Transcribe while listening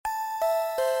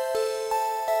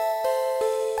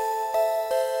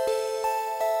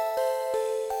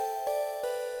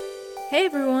Hey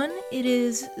everyone, it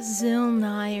is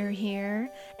Zilnire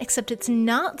here, except it's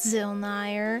not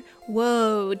Zilnire.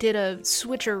 Whoa, did a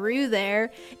switcheroo there.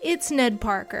 It's Ned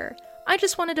Parker. I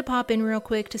just wanted to pop in real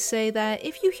quick to say that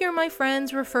if you hear my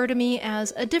friends refer to me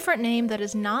as a different name that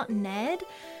is not Ned,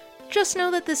 just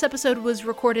know that this episode was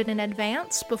recorded in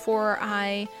advance before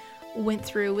I went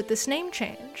through with this name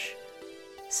change.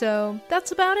 So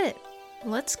that's about it.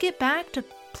 Let's get back to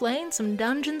playing some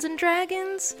Dungeons and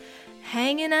Dragons,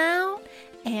 hanging out,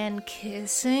 and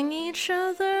kissing each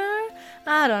other?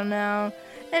 I don't know.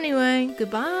 Anyway,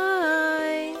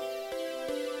 goodbye.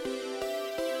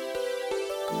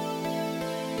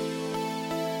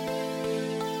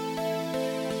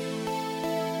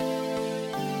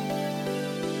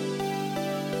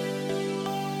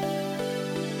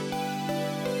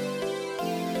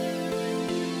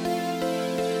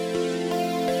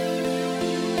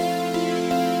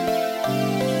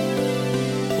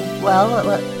 Well,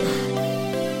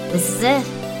 this is it.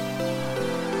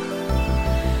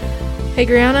 Hey,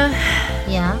 Griana.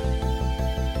 Yeah?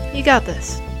 You got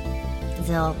this.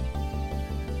 Zil,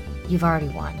 you've already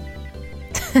won.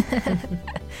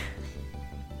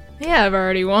 Yeah, I've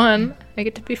already won. I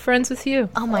get to be friends with you.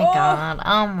 Oh my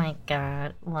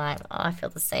god. Well, I feel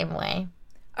the same way.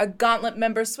 A gauntlet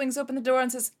member swings open the door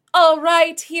and says, "All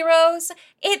right, heroes,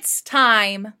 it's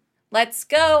time. Let's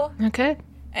go." Okay.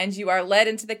 And you are led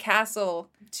into the castle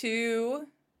to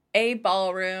a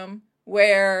ballroom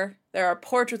where there are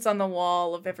portraits on the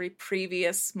wall of every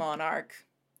previous monarch.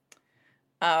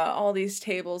 All these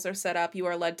tables are set up. You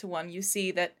are led to one. You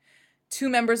see that 2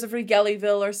 members of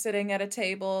Regellyville are sitting at a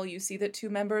table. You see that 2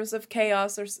 members of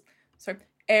Chaos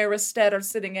Aristed are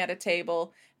sitting at a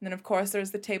table. And then, of course,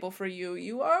 there's the table for you.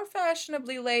 You are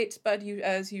fashionably late, but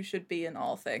as you should be in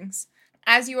all things.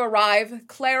 As you arrive,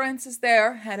 Clarence is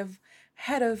there,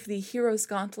 head of the Heroes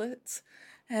Gauntlets,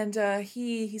 and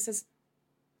he says,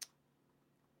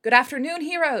 "Good afternoon,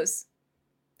 heroes.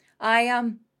 I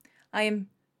am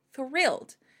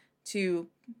thrilled to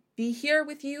be here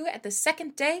with you at the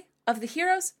second day of the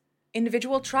Heroes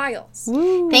Individual Trials."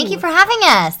 Woo. Thank you for having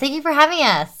us.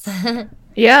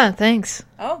 Yeah, thanks.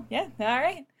 Oh, yeah, all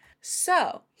right.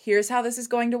 So, here's how this is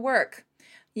going to work.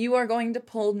 You are going to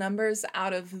pull numbers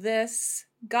out of this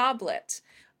goblet,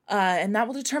 and that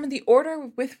will determine the order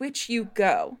with which you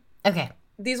go. Okay.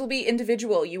 These will be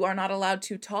individual. You are not allowed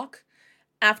to talk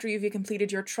after you've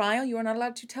completed your trial. You are not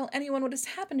allowed to tell anyone what has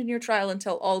happened in your trial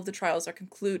until all of the trials are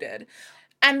concluded.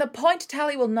 And the point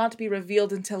tally will not be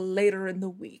revealed until later in the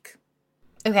week.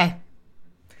 Okay.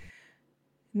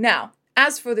 Now,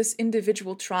 as for this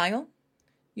individual trial,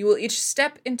 you will each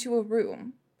step into a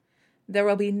room. There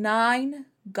will be 9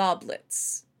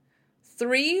 goblets,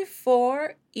 3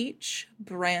 for each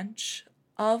branch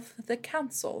of the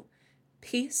council: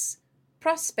 peace,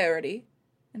 prosperity,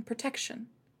 and protection.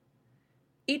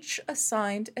 Each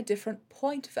assigned a different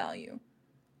point value: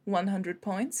 100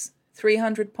 points,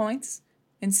 300 points,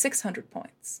 and 600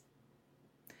 points.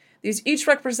 These each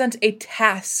represent a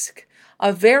task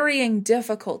of varying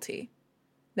difficulty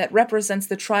that represents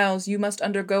the trials you must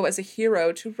undergo as a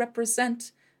hero to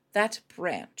represent that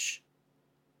branch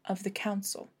of the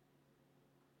council.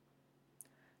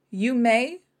 You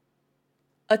may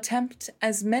attempt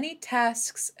as many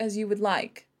tasks as you would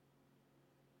like.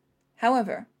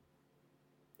 However,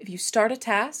 if you start a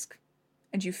task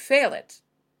and you fail it,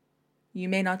 you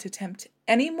may not attempt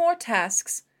any more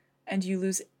tasks and you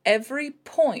lose every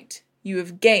point you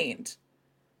have gained,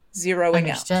 zeroing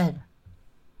out. Understood.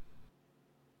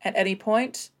 At any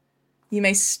point, you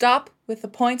may stop with the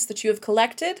points that you have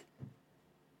collected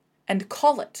and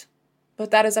call it.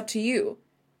 But that is up to you.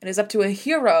 It is up to a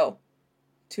hero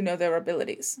to know their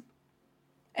abilities.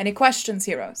 Any questions,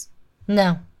 heroes?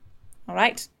 No. All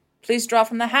right. Please draw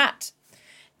from the hat.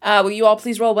 Will you all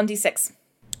please roll 1d6?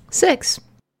 6.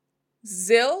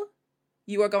 Zil,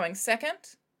 you are going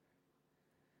second.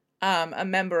 A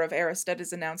member of Aristed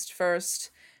is announced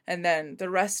first, and then the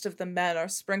rest of the men are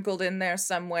sprinkled in there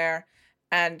somewhere.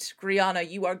 And Griana,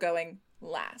 you are going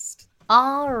last.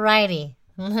 Alrighty.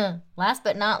 Last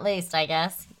but not least, I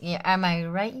guess. Yeah, am I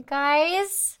right, you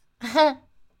guys?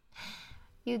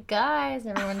 You guys,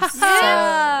 everyone's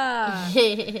Yeah. so...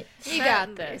 You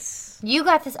got this. You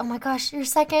got this. Oh my gosh, you're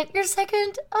second.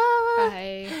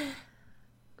 I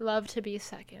love to be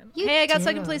second. You Hey, I got do.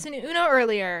 second place in Uno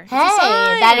earlier. It's Hey, a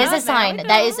sign. that is Not a sign. bad.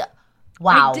 That is...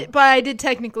 Wow. But I did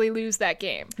technically lose that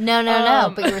game.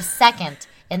 No, but you were second.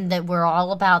 And that we're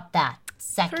all about that.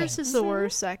 Second. First is the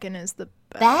worst, second is the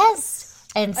best. Best.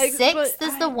 And But sixth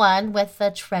is the one with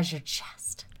the treasure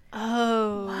chest.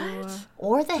 Oh. What?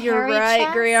 Or the You're hairy right,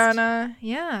 chest. Brianna.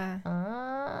 Yeah.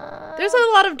 There's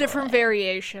a lot of different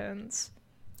variations.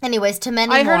 Anyways, to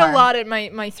many I more. heard a lot at my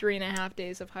 3.5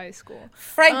 days of high school.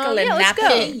 Franklin yeah, let's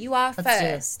Nappy, go. you are Let's do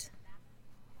it. first.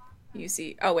 You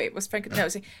see. Oh wait, was Franklin? No,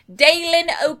 see, Dalen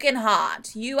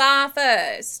Oakenheart, you are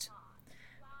first.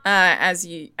 As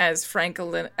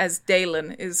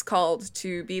Dalen is called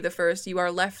to be the first, you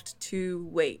are left to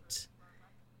wait,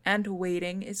 and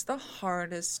waiting is the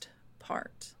hardest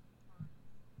part.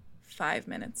 5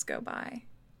 minutes go by.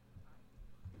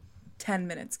 10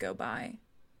 minutes go by.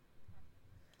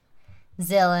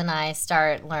 Zill and I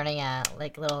start learning a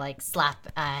little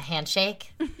slap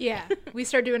handshake. Yeah, we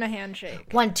start doing a handshake.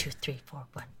 1, 2, 3, 4.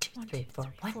 1, 2, 3, 4.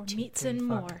 1, 2, Meets 3, and 4.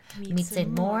 more. Meets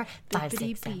and more. 5, 6,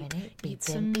 Bippity 7, beep. 8. Beep Meets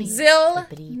and and beep. meet. Zill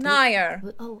Bippity boop. Nair,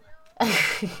 Oh.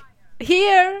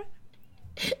 Here.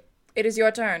 it is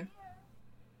your turn.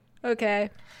 Okay.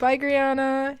 Bye,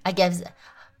 Brianna.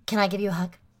 Can I give you a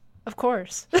hug? Of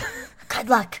course. Good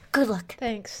luck. Good luck.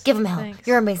 Thanks. Give him hell. Thanks.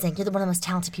 You're amazing. You're one of the most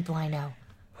talented people I know.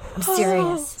 I'm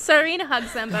serious. Serene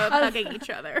hugs them both, hugging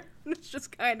each other. It's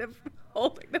just kind of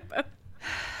holding them both.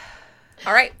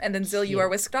 All right, and then Zill, you are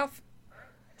whisked off.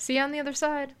 See you on the other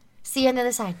side. See you on the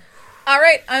other side. All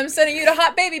right, I'm sending you to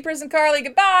Hot Baby Prison, Carly.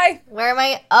 Goodbye. Where am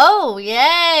I? Oh,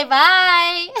 yay.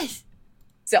 Bye.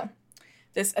 So,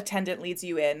 this attendant leads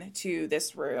you in to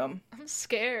this room. I'm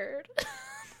scared.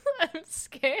 I'm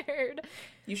scared.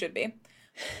 You should be.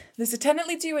 This attendant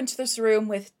leads you into this room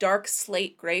with dark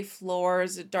slate gray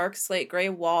floors, a dark slate gray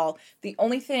wall. The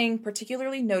only thing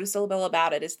particularly noticeable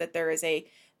about it is that there is a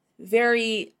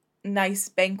very nice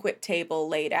banquet table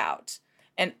laid out.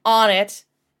 And on it,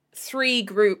 3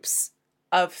 groups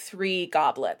of 3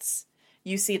 goblets.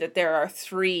 You see that there are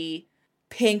 3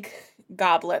 pink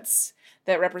goblets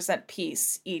that represent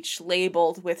peace, each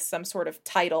labeled with some sort of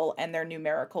title and their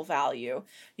numerical value.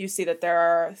 You see that there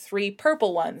are 3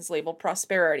 purple ones labeled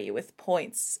prosperity with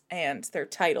points and their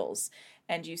titles.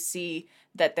 And you see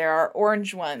that there are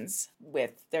orange ones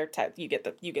with their you get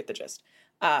the gist,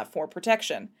 for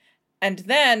protection. And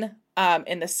then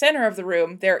in the center of the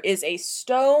room, there is a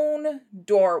stone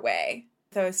doorway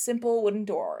with a simple wooden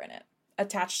door in it,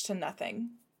 attached to nothing.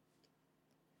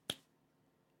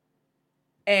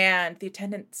 And the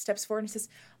attendant steps forward and says,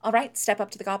 all right, step up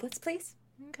to the goblets, please.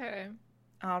 Okay.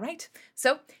 All right.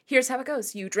 So here's how it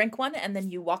goes. You drink one, and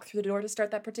then you walk through the door to start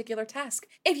that particular task.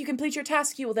 If you complete your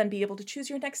task, you will then be able to choose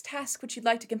your next task, which you'd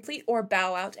like to complete, or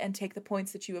bow out and take the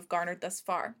points that you have garnered thus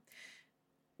far.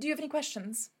 Do you have any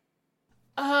questions?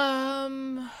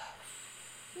 No.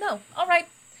 All right.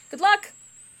 Good luck.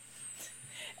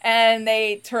 And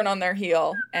they turn on their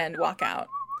heel and walk out.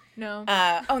 No.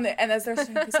 And as they're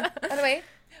saying, by the way,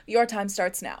 your time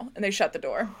starts now. And they shut the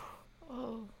door.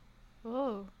 Oh.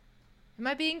 Am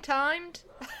I being timed?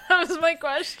 That was my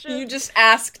question. You just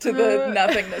ask to the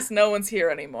nothingness. No one's here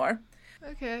anymore.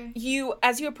 Okay.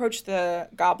 As you approach the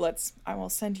goblets, I will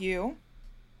send you.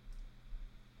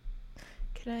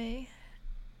 Can I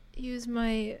use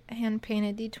my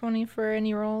hand-painted D20 for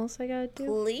any rolls I gotta do?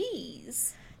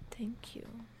 Please. Thank you.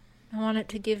 I want it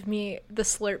to give me the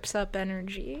slurps up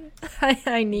energy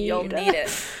I need. You'll need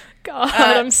it. God,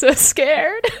 I'm so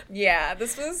scared. Yeah,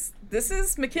 this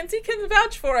is Mackenzie can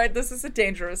vouch for it. This is a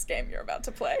dangerous game you're about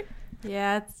to play.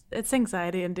 Yeah, it's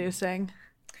anxiety inducing.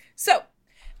 So,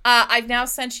 I've now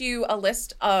sent you a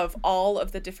list of all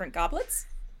of the different goblets.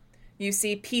 You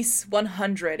see Piece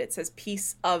 100. It says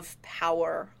Piece of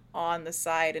Power on the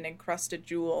side and encrusted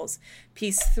jewels.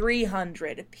 Piece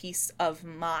 300, Piece of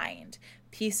Mind.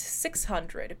 Piece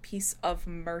 600, Piece of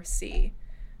Mercy.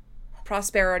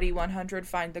 Prosperity 100,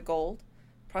 Find the Gold.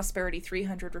 Prosperity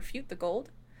 300, Refute the Gold.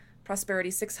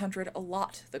 Prosperity 600,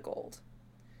 Allot the Gold.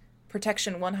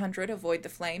 Protection 100, Avoid the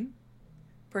Flame.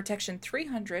 Protection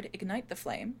 300, Ignite the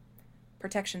Flame.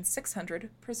 Protection 600,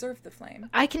 Preserve the Flame.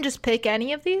 I can just pick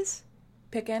any of these?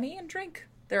 Pick any and drink.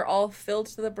 They're all filled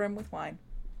to the brim with wine.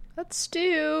 Let's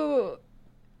do...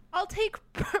 I'll take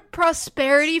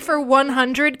prosperity for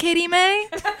 100, Katie May.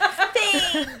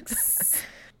 Thanks.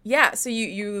 Yeah, so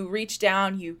you reach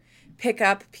down, you pick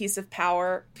up piece of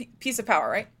power,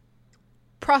 right?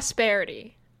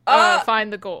 Prosperity.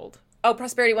 Find the gold. Oh,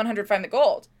 prosperity 100, find the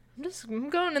gold. I'm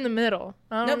going in the middle.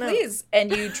 I don't know. Please.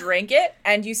 And you drink it,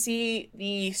 and you see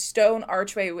the stone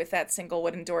archway with that single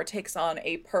wooden door takes on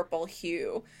a purple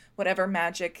hue. Whatever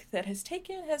magic that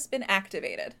has been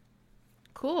activated.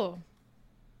 Cool.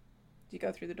 Do you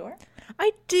go through the door?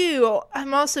 I do.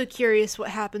 I'm also curious what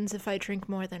happens if I drink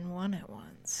more than one at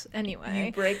once. Anyway.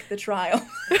 You break the trial.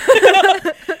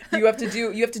 You have to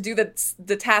do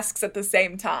the tasks at the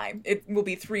same time. It will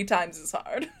be 3 times as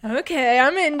hard. Okay,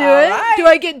 I'm into All it. right. Do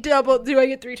I get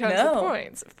 3 times the No.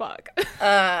 points? Fuck.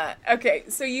 Okay,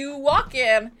 so you walk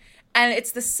in, and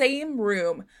it's the same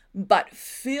room, but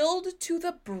filled to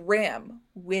the brim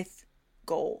with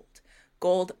gold.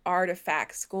 Gold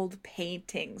artifacts, gold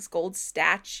paintings, gold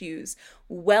statues,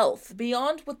 wealth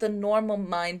beyond what the normal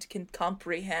mind can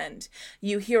comprehend.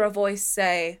 You hear a voice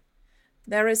say,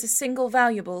 "There is a single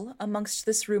valuable amongst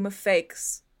this room of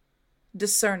fakes.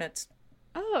 Discern it."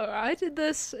 Oh, I did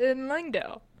this in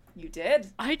Langdale. You did.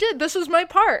 I did. This was my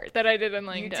part that I did in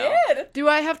Langdale. You did. Do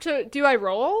I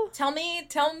roll? Tell me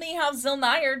how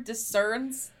Zilnire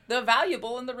discerns the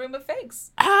valuable in the room of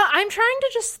fakes. I'm trying to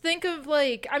just think of,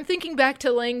 I'm thinking back to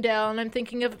Langdale, and I'm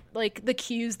thinking of, the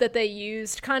cues that they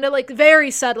used, kind of,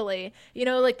 very subtly. You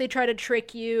know, they try to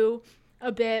trick you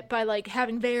a bit by,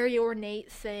 having very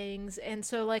ornate things, and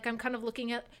so, I'm kind of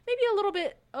looking at maybe a little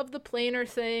bit of the plainer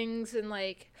things, and,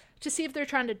 to see if they're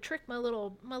trying to trick my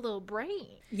little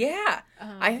brain. Yeah,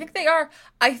 I think they are.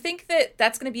 I think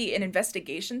that's going to be an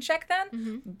investigation check then.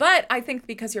 Mm-hmm. But I think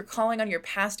because you're calling on your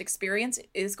past experience, it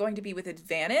is going to be with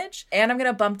advantage. And I'm going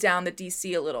to bump down the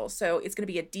DC a little. So it's going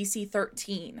to be a DC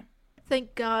 13.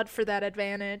 Thank God for that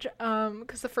advantage,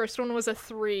 because the first one was a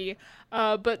 3.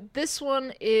 But this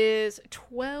one is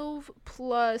 12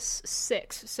 plus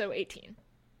 6, so 18.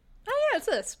 Oh yeah, it's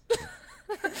this.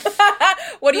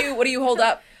 What do you hold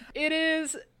up? It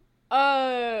is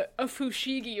a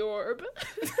Fushigi orb.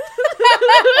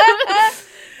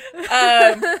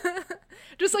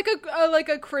 Just like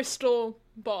a crystal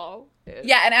ball.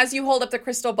 Yeah, and as you hold up the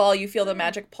crystal ball, you feel the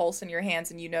magic pulse in your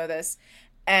hands, and you know this.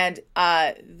 And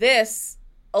this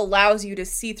allows you to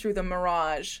see through the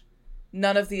mirage.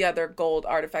 None of the other gold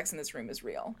artifacts in this room is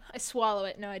real. I swallow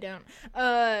it. No, I don't.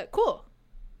 Cool.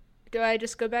 Do I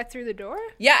just go back through the door?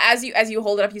 Yeah, as you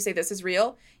hold it up, you say this is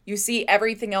real. You see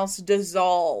everything else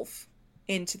dissolve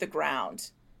into the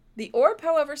ground. The orb,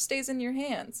 however, stays in your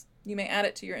hands. You may add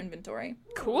it to your inventory.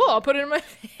 Cool, I'll put it in my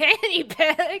fanny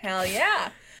pack. Hell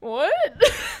yeah. What?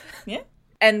 Yeah.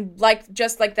 And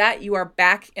just like that, you are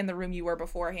back in the room you were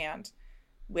beforehand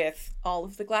with all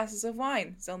of the glasses of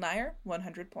wine. Zilnire,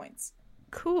 100 points.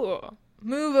 Cool.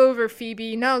 Move over,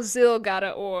 Phoebe. Now Zil got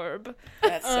an orb.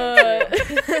 That's so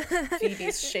true.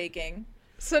 Phoebe's shaking.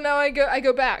 So now I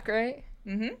go back, right?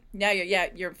 Mm-hmm. Now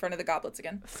you're in front of the goblets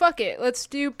again. Fuck it. Let's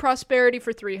do prosperity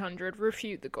for 300.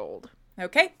 Refute the gold.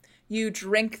 Okay. You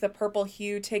drink. The purple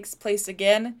hue takes place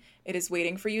again. It is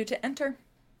waiting for you to enter.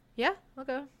 Yeah, I'll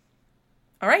go.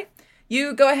 All right.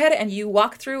 You go ahead and you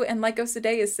walk through, and Lycos Sade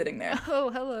is sitting there.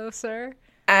 Oh, hello, sir.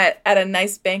 At a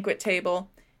nice banquet table.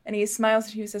 And he smiles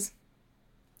at you and says,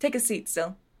 "Take a seat,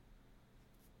 Sil."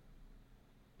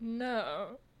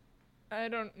 No. I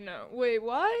don't know. Wait,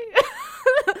 why?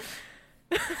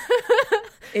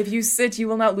 If you sit, you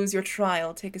will not lose your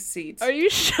trial. Take a seat. Are you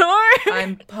sure?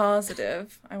 I'm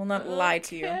positive. I will not lie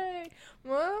to you.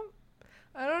 Well,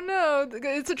 I don't know.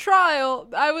 It's a trial.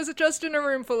 I was just in a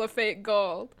room full of fake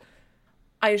gold.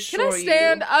 I assure you. Can I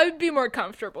stand? I would be more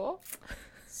comfortable.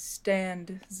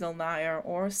 Stand, Zilnire,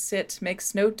 or sit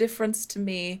makes no difference to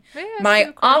me. May I ask you My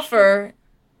a question? offer.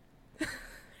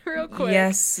 Real quick.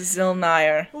 Yes,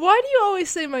 Zilnire. Why do you always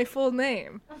say my full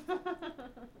name?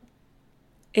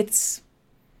 It's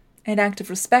an act of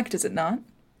respect, is it not?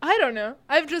 I don't know.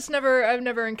 I've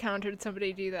never encountered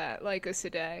somebody do that like a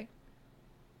Sade.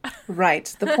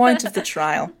 Right, the point of the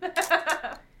trial.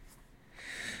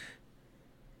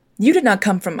 You did not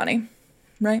come from money,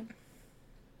 right?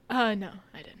 No,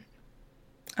 I didn't.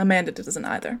 Amanda doesn't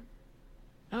either.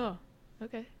 Oh,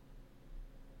 okay.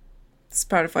 It's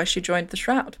part of why she joined the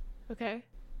Shroud. Okay.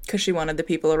 Because she wanted the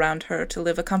people around her to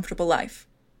live a comfortable life.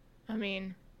 I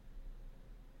mean,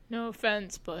 no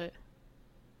offense, but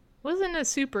wasn't a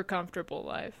super comfortable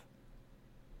life.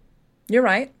 You're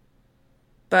right.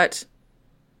 But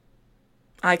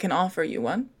I can offer you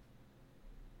one.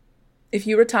 If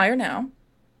you retire now,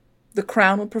 the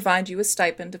Crown will provide you a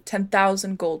stipend of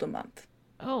 10,000 gold a month.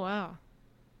 Oh, wow.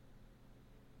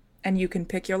 And you can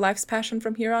pick your life's passion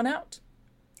from here on out.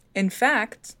 In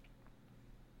fact,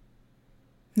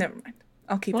 never mind.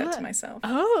 I'll keep that to myself.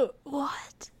 Oh,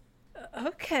 what?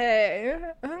 Okay.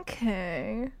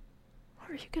 What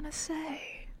are you gonna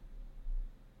say?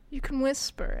 You can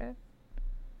whisper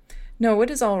it. No, it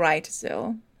is all right,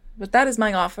 Zil. But that is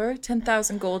my offer.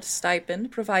 10,000 gold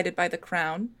stipend provided by the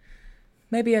Crown.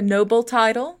 Maybe a noble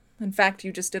title. In fact,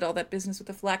 you just did all that business with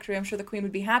the phylactery. I'm sure the Queen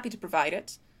would be happy to provide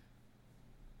it.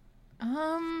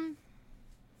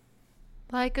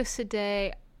 Lycos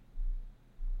today,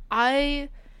 I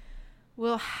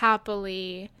will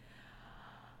happily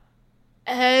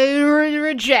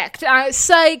reject.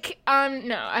 Psych.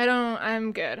 No, I don't.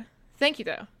 I'm good. Thank you,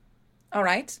 though. All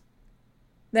right.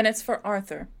 Then it's for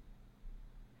Arthur.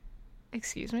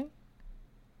 Excuse me?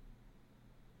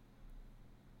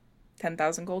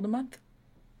 10,000 gold a month.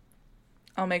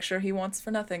 I'll make sure he wants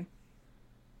for nothing.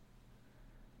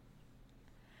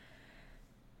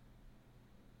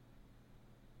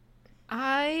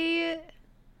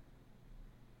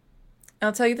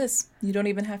 I'll tell you this. You don't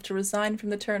even have to resign from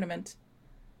the tournament.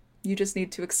 You just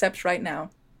need to accept right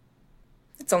now.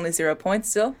 It's only 0 points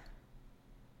still.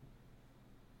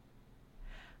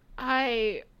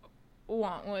 I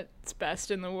want what's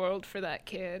best in the world for that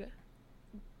kid.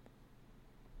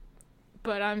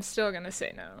 But I'm still gonna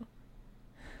say no.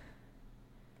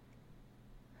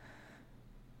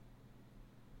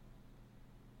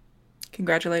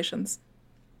 Congratulations.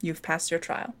 You've passed your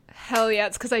trial. Hell yeah,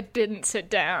 it's because I didn't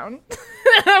sit down.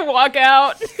 I walk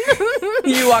out.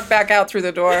 You walk back out through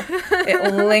the door.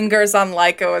 It lingers on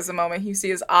Lyco as a moment. You see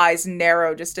his eyes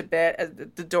narrow just a bit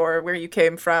at the door where you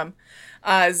came from.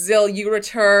 Zill, you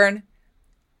return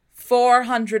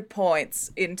 400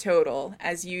 points in total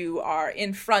as you are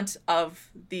in front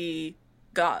of the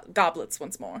goblets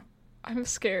once more. I'm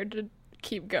scared to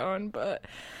keep going, but...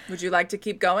 Would you like to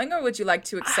keep going, or would you like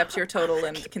to accept your total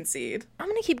and concede? I'm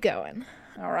gonna keep going.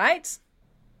 All right.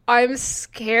 I'm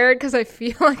scared because I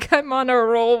feel like I'm on a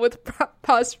roll with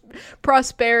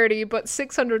prosperity, but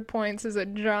 600 points is a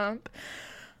jump.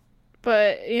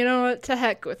 But you know what? To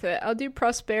heck with it. I'll do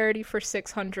prosperity for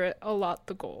 600, allot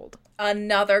the gold.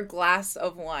 Another glass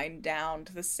of wine down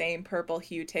to the same purple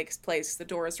hue takes place. The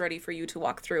door is ready for you to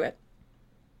walk through it.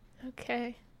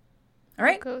 Okay. All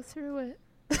right. Go through it.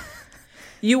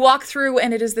 You walk through,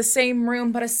 and it is the same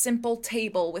room, but a simple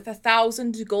table with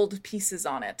 1,000 gold pieces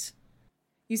on it.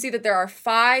 You see that there are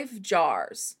 5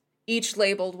 jars, each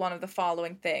labeled one of the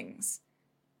following things: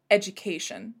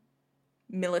 education,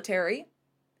 military,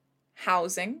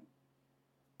 housing,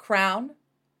 crown,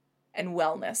 and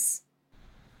wellness.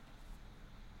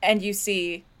 And you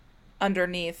see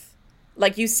underneath,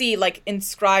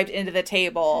 inscribed into the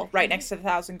table, right next to the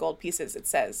 1,000 gold pieces, it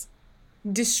says,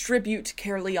 "Distribute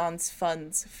Caerleon's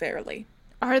funds fairly."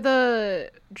 Are the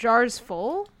jars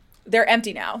full? They're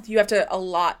empty now. You have to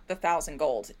allot the 1,000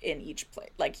 gold in each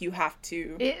plate. You have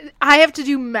to... I have to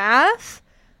do math?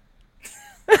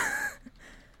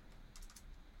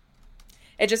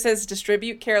 It just says,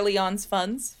 "Distribute Caerleon's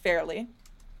funds fairly."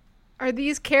 Are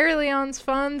these Caerleon's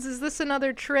funds? Is this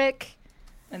another trick?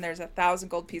 And there's 1,000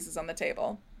 gold pieces on the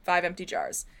table. 5 empty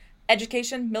jars.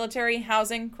 Education, military,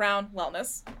 housing, crown,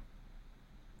 wellness.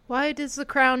 Why does the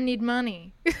crown need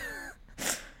money?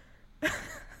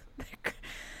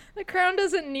 The crown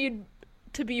doesn't need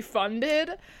to be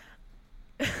funded.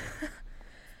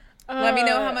 Let me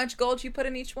know how much gold you put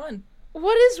in each one.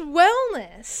 What is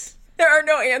wellness? There are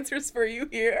no answers for you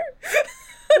here.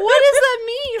 What does that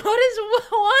mean?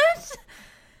 What?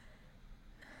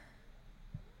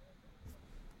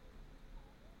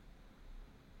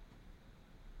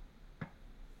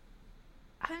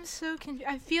 I'm so confused.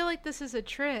 I feel like this is a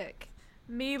trick.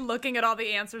 Me looking at all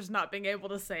the answers, not being able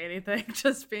to say anything,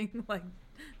 just being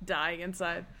dying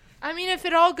inside. I mean, if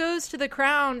it all goes to the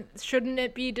crown, shouldn't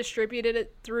it be distributed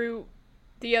through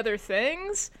the other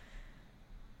things?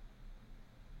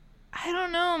 I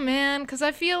don't know, man, because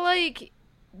I feel like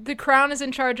the crown is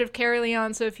in charge of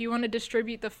Caerleon, so if you want to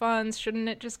distribute the funds, shouldn't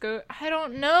it just go... I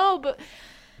don't know, but...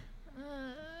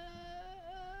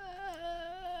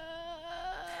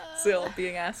 Zill,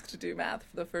 being asked to do math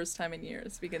for the first time in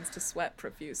years, begins to sweat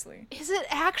profusely. Is it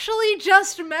actually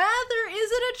just math, or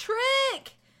is it a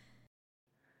trick?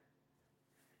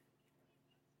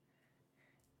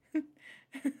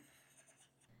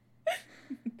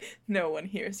 No one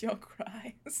hears your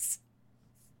cries.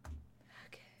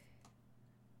 Okay.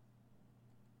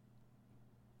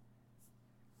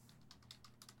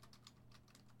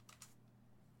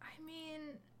 I mean...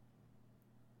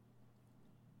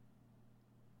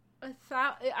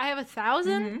 I have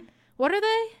 1,000? Mm-hmm. What are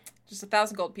they? Just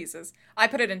 1,000 gold pieces. I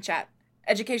put it in chat.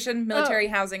 Education, military,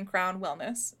 housing, crown,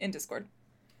 wellness in Discord.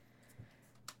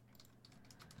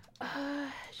 Education.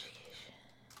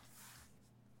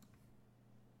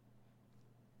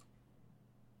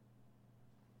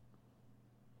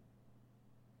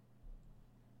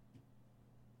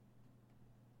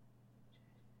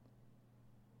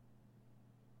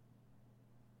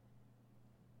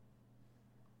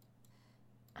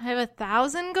 I have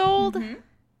 1,000 gold? Mm-hmm.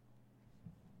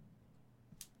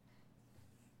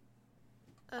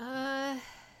 I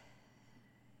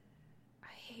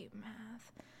hate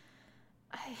math.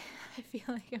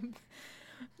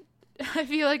 I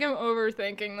feel like I'm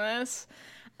overthinking this.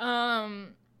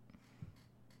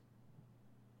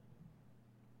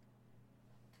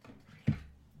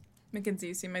 Mackenzie,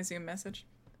 you see my Zoom message?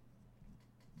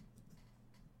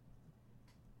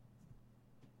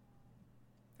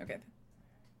 Okay.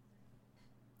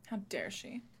 How dare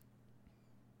she?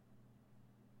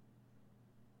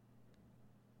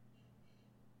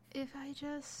 If I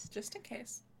just in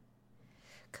case.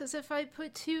 Cuz if I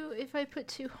put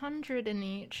 200 in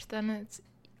each, then it's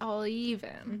all even.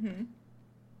 Mm-hmm.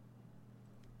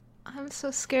 I'm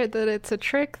so scared that it's a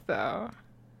trick though.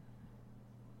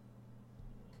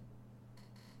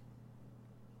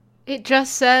 It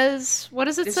just says, what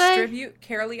does it say? Distribute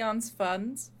Caerleon's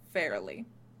funds fairly.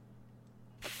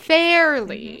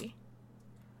 Fairly.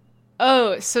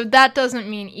 Oh, so that doesn't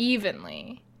mean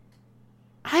evenly.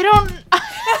 I don't...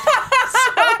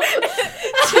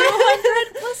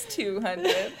 200 plus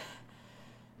 200.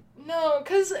 No,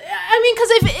 because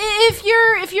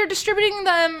if you're distributing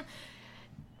them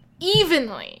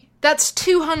evenly, that's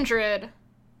 200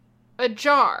 a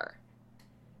jar.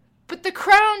 But the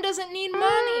crown doesn't need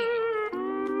money.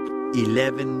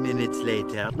 11 minutes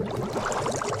later.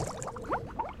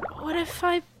 What if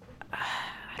I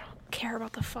don't care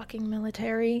about the fucking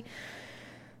military.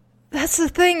 That's the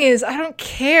thing is, I don't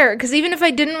care. Because even if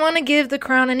I didn't want to give the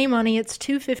crown any money, it's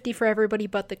 $250 for everybody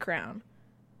but the crown.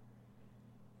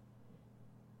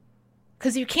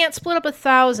 Because you can't split up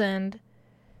 1,000.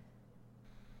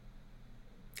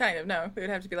 Kind of, no. It would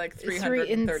have to be like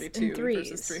 332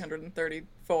 versus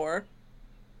 334.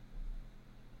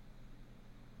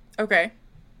 Okay.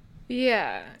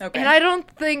 Yeah. Okay. And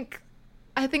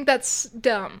I think that's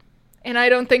dumb. And I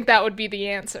don't think that would be the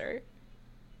answer.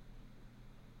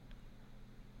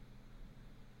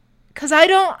 Because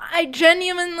I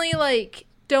genuinely,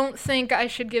 don't think I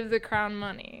should give the crown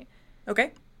money.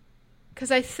 Okay.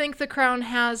 Because I think the crown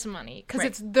has money. Because Right.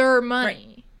 it's their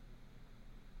money.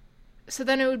 Right. So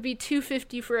then it would be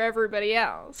 $250 for everybody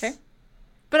else. Okay.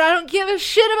 But I don't give a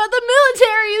shit about the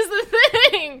military is the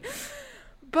thing!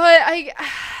 But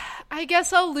I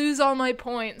guess I'll lose all my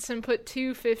points and put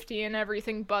 $250 in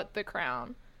everything but the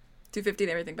crown. 250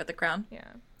 and everything but the crown?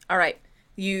 Yeah. All right.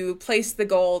 You place the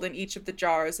gold in each of the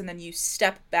jars, and then you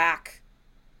step back.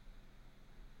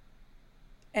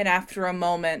 And after a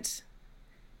moment,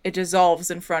 it dissolves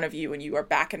in front of you, and you are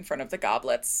back in front of the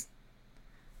goblets.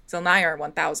 Zilnire,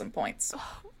 1,000 points.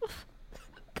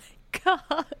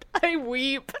 God, I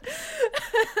weep.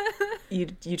 You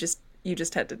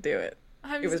just had to do it.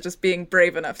 I'm It was just being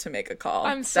brave enough to make a call.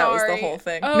 I'm sorry. That was the whole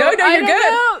thing. Oh, No, I you're don't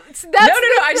good. know.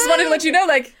 No. I just wanted to let you know,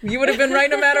 you would have been right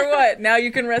no matter what. Now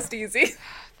you can rest easy.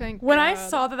 Thank When God. I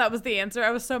saw that was the answer,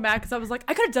 I was so mad because I was like,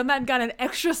 I could have done that and got an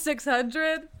extra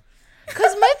 600.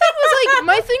 Because my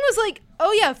thing was like,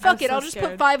 oh yeah, fuck I'm it, so I'll just put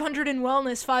scared. 500 in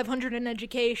wellness, 500 in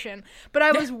education. But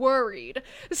I was worried.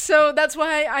 So that's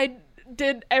why I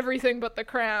did everything but the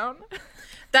crown.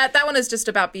 That one is just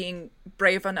about being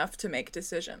brave enough to make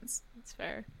decisions. That's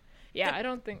fair. Yeah, I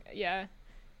don't think, yeah.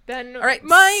 Then All right,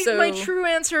 my true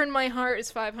answer in my heart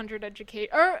is 500 educate,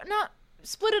 or not,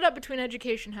 split it up between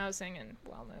education, housing, and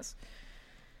wellness.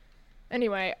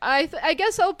 Anyway, I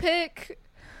guess I'll pick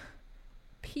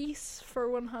peace for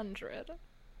 100.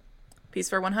 Peace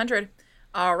for 100.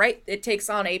 All right. It takes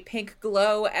on a pink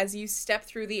glow as you step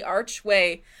through the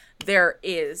archway. There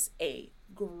is a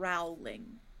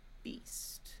growling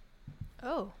beast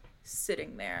Oh,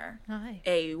 sitting there. hi.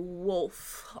 A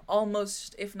wolf,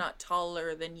 almost if not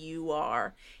taller than you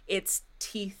are. Its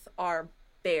teeth are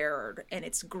bared and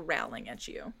it's growling at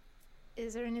you.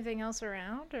 Is there anything else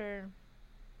around, or?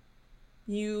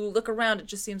 You look around, it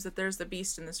just seems that there's the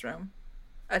beast in this room,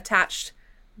 attached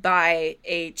by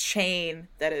a chain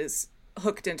that is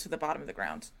hooked into the bottom of the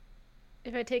ground.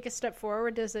 If I take a step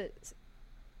forward, does it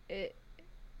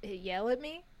yell at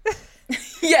me?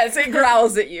 Yes, it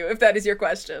growls at you, if that is your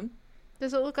question.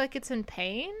 Does it look like it's in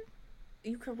pain?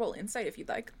 You can roll insight if you'd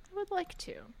like. I would like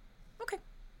to. Okay.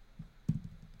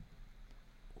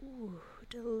 Ooh,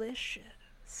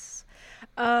 delicious.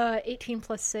 18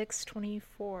 plus 6,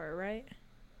 24, right?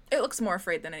 It looks more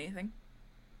afraid than anything.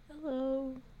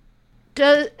 Hello.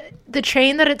 Does the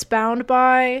chain that it's bound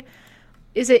by,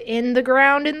 is it in the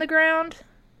ground?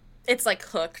 It's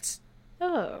hooked,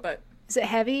 Oh. but Is it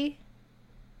heavy?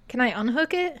 Can I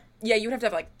unhook it? yeah, you would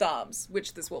have to have thumbs,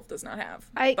 which this wolf does not have.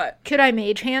 Could I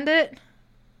mage hand it?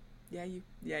 Yeah,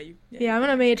 Yeah, I'm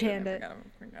gonna mage hand it. I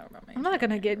forgot about mage I'm not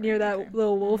gonna get near that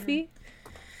little wolfie.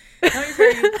 No, you're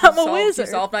fair. I'm a wizard.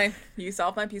 You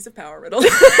solved my piece of power riddle.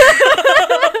 You're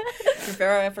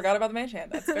fair. I forgot about the mage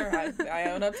hand. That's fair.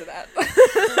 I own up to that.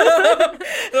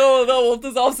 The wolf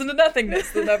dissolves into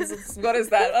nothingness. What is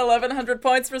that? 1,100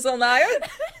 points for Zilnire?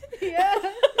 Yeah.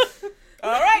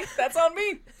 All right, that's on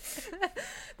me.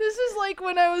 This is like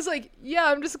when I was like, yeah,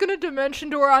 I'm just gonna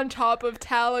dimension door on top of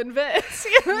Talon Vis.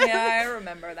 Yeah, I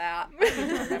remember that.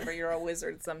 I remember you're a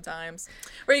wizard sometimes.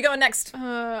 Where are you going next?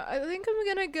 I think I'm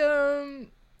gonna go.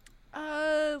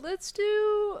 Let's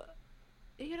do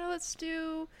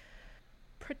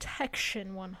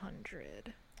protection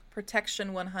 100.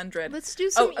 Protection 100. Let's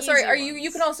do some. Oh, sorry. easy You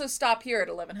ones. can also stop here at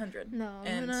 1,100. No, I'm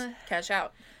and gonna cash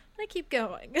out. keep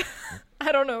going.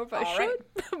 I don't know if I All should,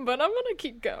 right. but I'm gonna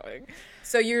keep going.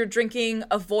 So you're drinking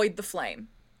Avoid the Flame.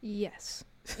 Yes.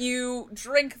 You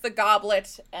drink the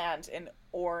goblet, and an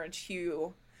orange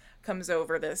hue comes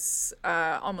over this,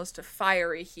 almost a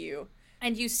fiery hue.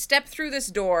 And you step through this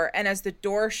door, and as the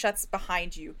door shuts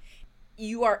behind you,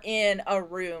 you are in a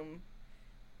room,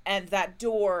 and that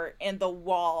door and the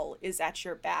wall is at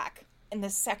your back. And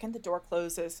the second the door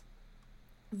closes,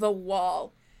 the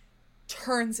wall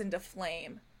turns into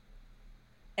flame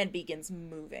and begins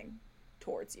moving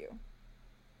towards you.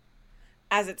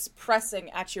 As it's pressing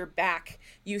at your back,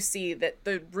 you see that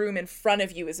the room in front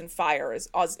of you is on fire as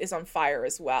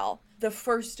well. The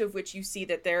first of which you see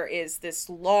that there is this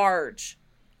large,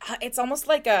 it's almost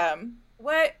like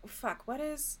what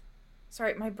is,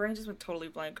 sorry, my brain just went totally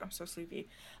blank. I'm so sleepy.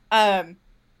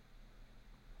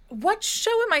 What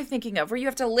show am I thinking of where you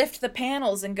have to lift the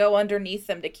panels and go underneath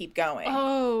them to keep going?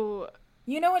 Oh,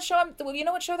 You know what show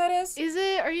that is? is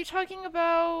it? Are you talking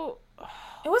about?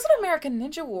 It wasn't American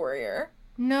Ninja Warrior.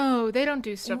 No, they don't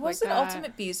do stuff It like wasn't that.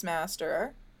 Ultimate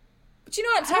Beastmaster. But you know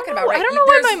what I'm I don't talking know- about, right? I don't know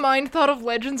why There's- my mind thought of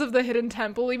Legends of the Hidden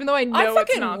Temple, even though I know I it's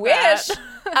fucking not wish.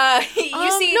 that.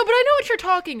 You see, No, but I know what you're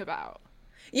talking about.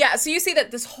 yeah. So you see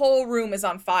that this whole room is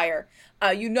on fire.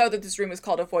 You know that this room is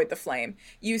called Avoid the Flame.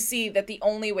 You see that the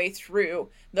only way through,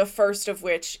 the first of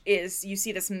which is you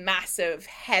see this massive,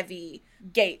 heavy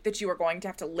gate that you are going to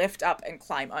have to lift up and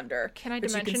climb under. Can I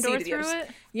But you dimension see door to the through other it?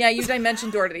 Yeah, you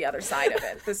dimension door to the other side of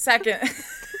it. The second.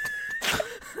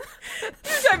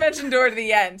 You dimension door to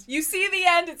the end. You see the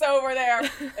end, it's over there.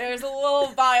 There's a little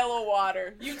vial of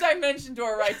water. You dimension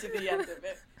door right to the end of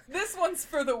it. This one's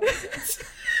for the wizards.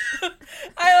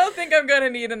 I don't think I'm gonna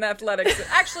need an athletics.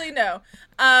 Actually, no.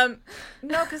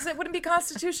 No, because it wouldn't be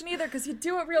Constitution either, because you'd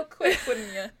do it real quick,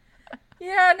 wouldn't you?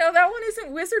 Yeah, no, that one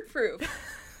isn't wizard proof.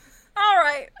 All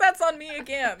right, that's on me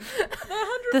again. The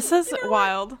 100. This is you know what?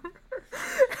 wild.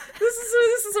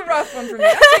 This is a rough one for me.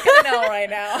 I'm taking an L right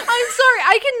now. I'm sorry,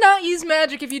 I cannot use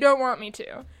magic if you don't want me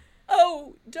to.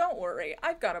 Oh, don't worry.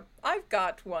 I've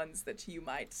got ones that you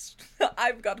might.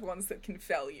 I've got ones that can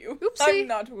fell you. Oopsie. I'm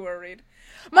not worried.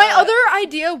 My other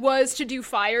idea was to do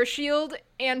Fire Shield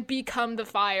and become the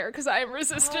fire, because I am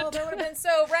resistant. Oh, that would have been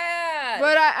so rad.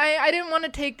 But I didn't want to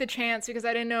take the chance because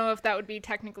I didn't know if that would be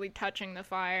technically touching the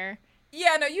fire.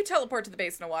 Yeah, no, you teleport to the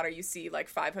basin of water. You see like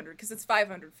 500 because it's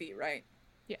 500 feet, right?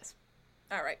 Yes.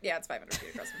 All right, yeah, it's 500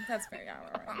 feet across. That's fair. Yeah,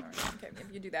 all right. Okay,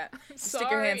 you do that. You sorry.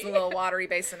 stick your hands in a little watery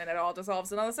basin, and it all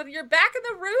dissolves, and all of a sudden you're back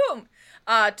in the room.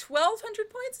 1,200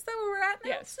 points. Is that where we're at now?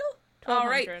 Yes. Still. All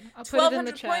right. 1,200. I'll put it in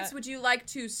the 1,200 chat. points. Would you like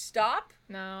to stop?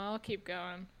 No, I'll keep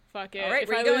going. Fuck it. All right, if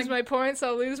where I you lose going? my points,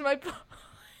 I'll lose my points.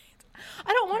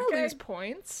 I don't want to Okay. lose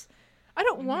points. I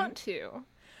don't want to.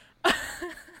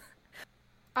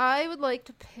 I would like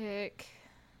to pick.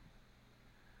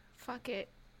 Fuck it.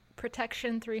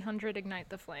 Protection 300, Ignite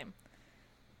the Flame.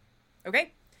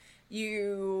 Okay.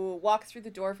 You walk through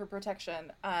the door for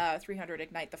protection, 300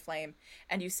 Ignite the Flame,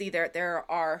 and you see there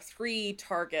are 3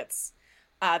 targets.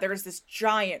 There's this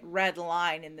giant red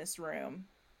line in this room,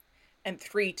 and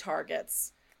 3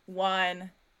 targets.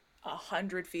 One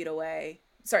 100 feet away.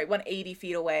 Sorry, one 80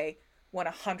 feet away, one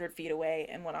 100 feet away,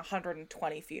 and one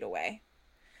 120 feet away.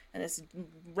 And this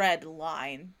red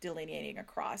line delineating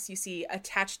across. You see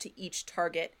attached to each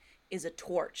target is a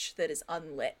torch that is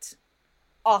unlit.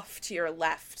 Off to your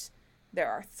left, there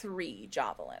are 3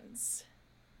 javelins.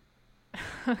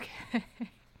 Okay.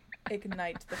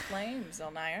 Ignite the flames,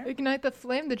 Zilnire. Ignite the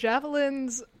Flame. The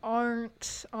javelins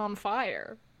aren't on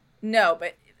fire. No,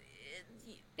 but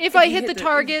If I you hit the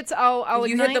targets, I'll if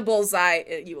you ignite. hit the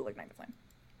bullseye, you will ignite the flame.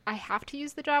 I have to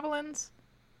use the javelins?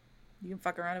 You can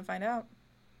fuck around and find out.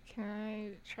 Can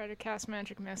I try to cast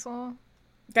Magic Missile?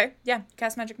 Okay, yeah,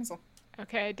 cast magic missile.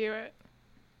 Okay, I do it.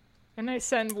 And I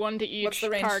send one to each What's the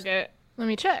range? target. Let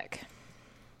me check.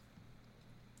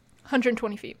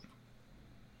 120 feet.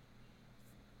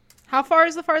 How far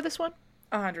is the farthest one?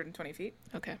 120 feet.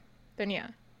 Okay. Then yeah.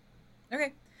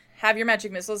 Okay. have your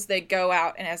magic missiles. They go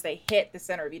out, and as they hit the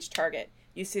center of each target,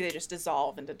 you see they just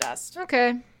dissolve into dust.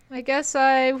 Okay. I guess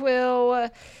I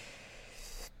will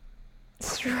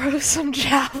throw some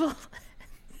javelins.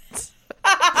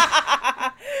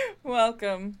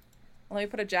 Welcome. Let me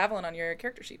put a javelin on your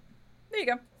character sheet. There you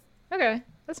go. Okay.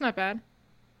 That's not bad.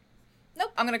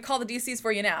 Nope. I'm going to call the DCs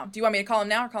for you now. Do you want me to call them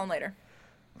now or call them later?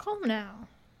 Call them now.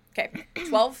 Okay.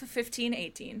 12, 15,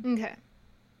 18. Okay.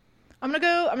 I'm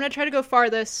gonna try to go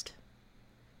farthest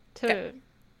to...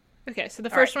 Okay, so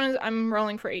the first one is I'm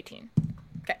rolling for 18.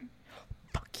 Okay.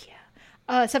 Fuck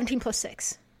yeah. 17 plus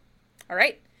 6. All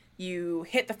right. You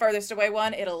hit the furthest away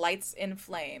one. It lights in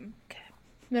flame. Okay.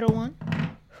 Middle one.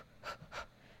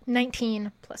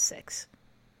 19 plus 6.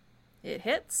 It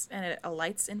hits, and it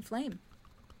alights in flame.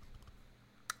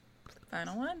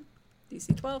 Final one.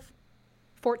 DC 12.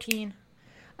 14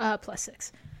 plus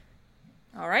 6.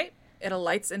 All right. It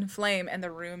alights in flame, and the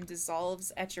room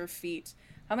dissolves at your feet.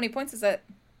 How many points is that?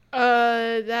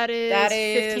 That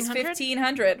is 1500.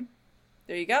 1,500.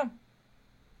 There you go.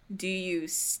 Do you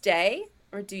stay,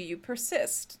 or do you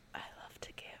persist? I love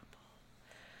to gamble.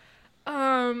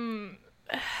 I'm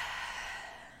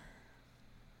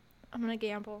gonna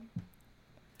gamble.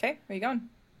 Okay, where you going?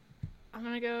 I'm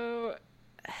gonna go...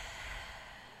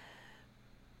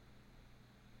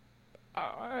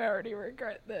 Oh, I already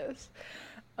regret this.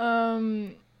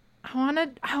 I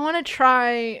wanna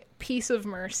try Piece of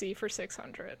Mercy for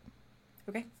 600.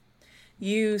 Okay.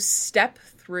 You step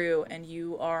through, and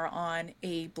you are on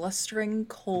a blustering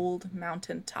cold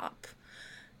mountaintop.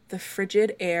 The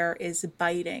frigid air is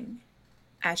biting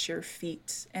at your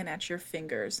feet and at your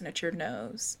fingers and at your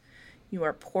nose. You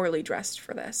are poorly dressed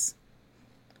for this.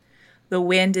 The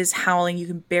wind is howling. You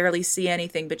can barely see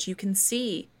anything, but you can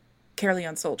see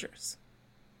Caerleon soldiers.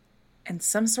 And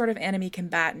some sort of enemy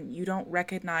combatant you don't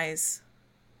recognize.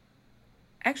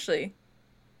 Actually,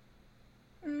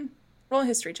 roll a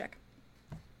history check.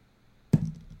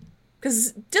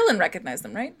 Because Dylan recognized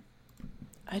them, right?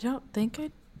 I don't think I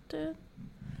did.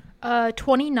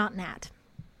 20, not nat.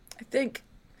 I think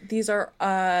these are,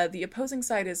 the opposing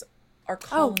side is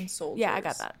Arcalan soldiers. Yeah, I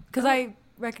got that. Because I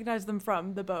recognized them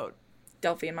from the boat.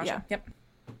 Delphi and Masha. Yeah. Yep.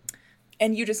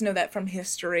 And you just know that from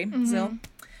history, Zil.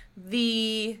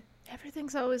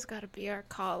 Everything's always gotta be our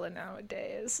call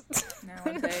nowadays.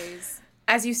 Nowadays.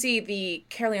 As you see, the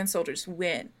Caerleon soldiers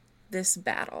win this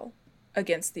battle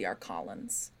against the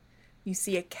Arcalans. You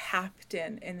see a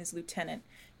captain and his lieutenant.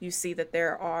 You see that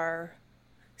there are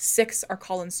 6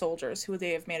 Arcalan soldiers who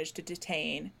they have managed to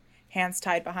detain, hands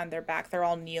tied behind their back. They're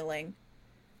all kneeling.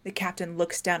 The captain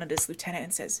looks down at his lieutenant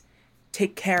and says,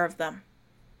 "Take care of them.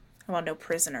 I want no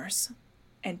prisoners,"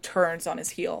 and turns on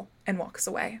his heel and walks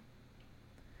away.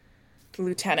 The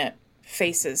lieutenant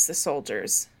faces the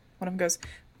soldiers. One of them goes,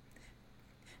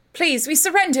 "Please, we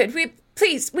surrendered. We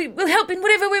will help in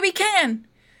whatever way we can."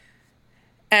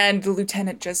 And the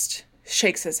lieutenant just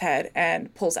shakes his head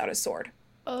and pulls out his sword.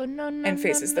 Oh no! And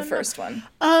faces the first one.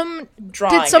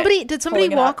 Did somebody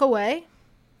walk away?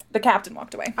 The captain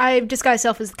walked away. I disguised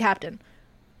self as the captain.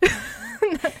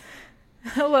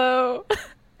 Hello.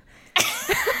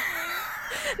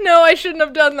 No, I shouldn't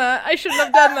have done that. I shouldn't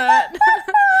have done that.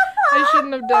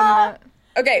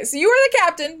 Okay, so you were the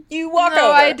captain. You walk over.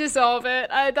 No, I dissolve it.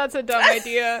 That's a dumb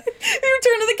idea. You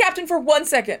turn to the captain for 1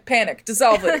 second. Panic.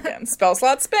 Dissolve it again. Spell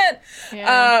slot spent.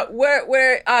 Yeah.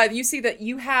 Where you see that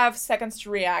you have seconds to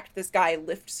react. This guy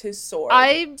lifts his sword.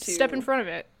 I step in front of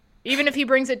it. Even if he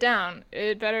brings it down,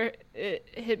 it better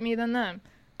hit me than them.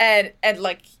 And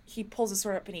like, he pulls his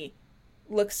sword up and he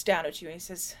looks down at you and he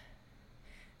says,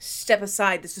 "Step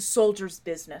aside. This is soldier's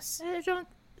business." I don't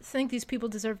think these people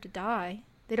deserve to die.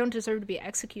 They don't deserve to be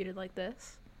executed like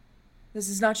this. This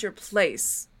is not your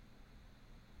place.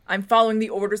 I'm following the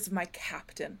orders of my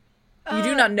captain. You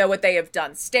do not know what they have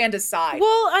done. Stand aside.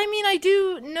 Well, I mean, I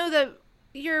do know that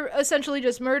you're essentially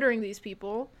just murdering these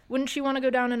people. Wouldn't you want to go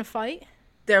down in a fight?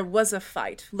 There was a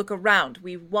fight. Look around.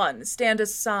 We won. Stand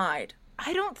aside.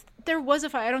 There was a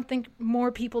fight. I don't think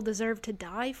more people deserve to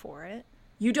die for it.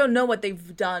 You don't know what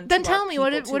they've done. Then to tell our me,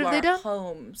 people, what have they done?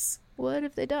 Homes. What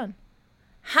have they done?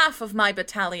 Half of my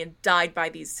battalion died by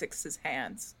these 6's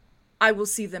hands. I will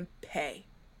see them pay.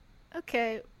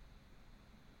 Okay.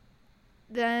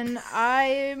 Then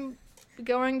I'm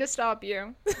going to stop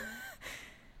you.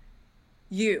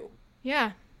 You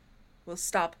Yeah. will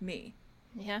stop me.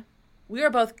 Yeah. We are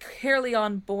both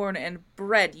Caerleon born and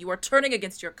bred. You are turning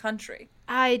against your country.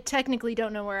 I technically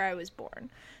don't know where I was born.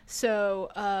 So,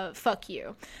 fuck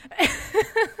you.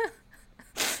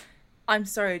 I'm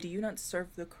sorry, do you not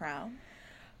serve the crown?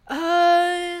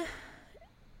 I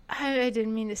I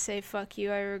didn't mean to say fuck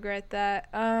you. I regret that.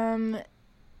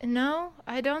 No,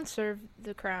 I don't serve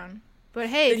the crown. But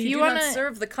hey, Then if you you do want not to...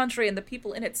 serve the country and the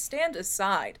people in it. Stand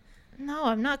aside. No,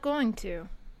 I'm not going to.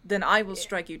 Then I will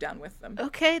strike you down with them.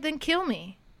 Okay, then kill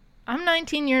me. I'm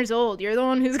 19 years old. You're the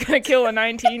one who's gonna kill a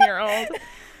 19-year-old.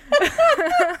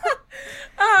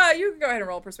 You can go ahead and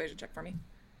roll a persuasion check for me.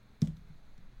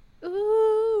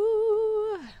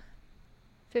 Ooh.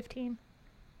 15.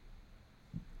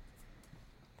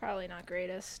 Probably not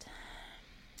greatest.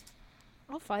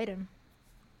 I'll fight him.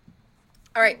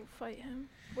 All right. I'll fight him.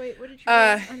 Wait, what did you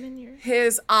roll? I'm in your...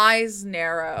 His eyes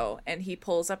narrow, and he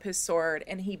pulls up his sword,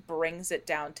 and he brings it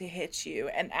down to hit you.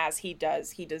 And as he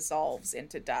does, he dissolves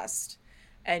into dust,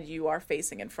 and you are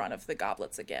facing in front of the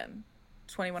goblets again.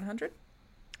 2100?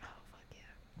 Oh, fuck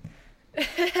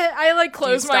yeah. I, like,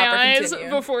 close stop or my eyes continue?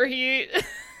 before he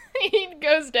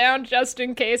goes down just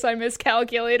in case I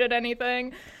miscalculated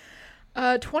anything.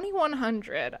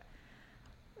 2100.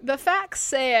 The facts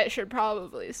say I should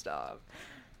probably stop.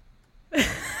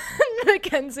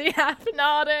 Mackenzie half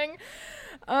nodding.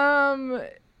 I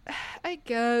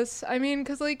guess. I mean,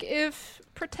 because, like, if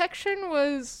protection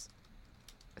was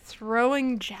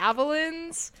throwing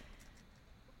javelins,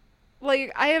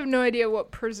 like, I have no idea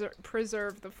what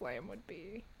preserve the flame would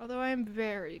be. Although I am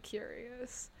very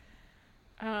curious.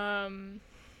 Side.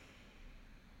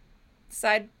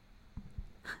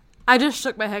 I just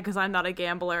shook my head because I'm not a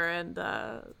gambler, and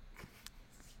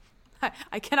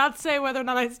I cannot say whether or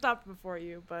not I stopped before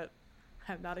you, but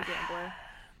I'm not a gambler.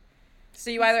 So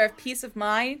you either have peace of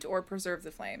mind or preserve the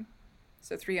flame.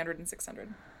 So 300 and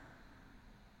 600.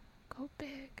 Go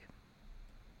big.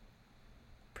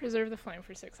 Preserve the flame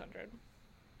for 600.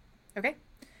 Okay.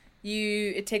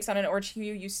 It takes on an order to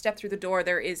you. You step through the door.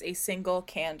 There is a single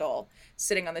candle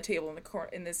sitting on the table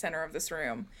in the center of this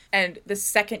room. And the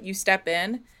second you step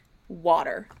in,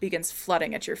 water begins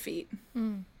flooding at your feet.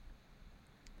 1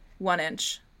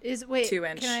 inch. 2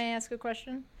 inch. Can I ask a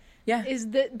question? Yeah.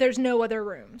 There's no other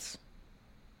rooms?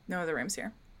 No other rooms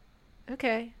here.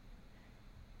 Okay.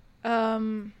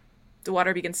 The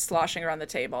water begins sloshing around the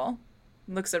table.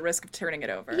 Looks at risk of turning it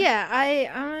over. Yeah,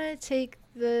 I'm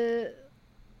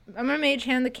gonna mage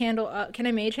hand the candle up. Can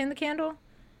I mage hand the candle?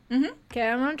 Mm-hmm. Okay,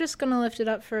 I'm just gonna lift it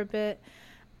up for a bit.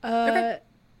 Okay.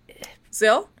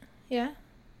 Zill, Yeah?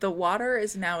 the water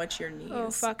is now at your knees. Oh,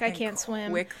 fuck, I and can't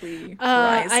swim. Quickly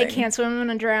I rising. can't swim, I'm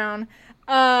gonna drown.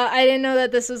 I didn't know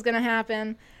that this was gonna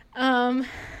happen. The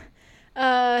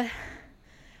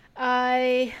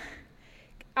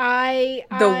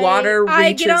water reaches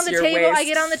I get on the your table. waist. I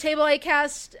get on the table. I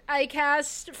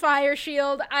cast fire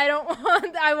shield.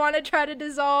 I want to try to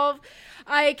dissolve.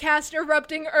 I cast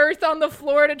erupting earth on the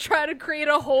floor to try to create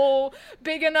a hole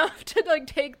big enough to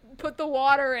put the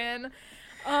water in.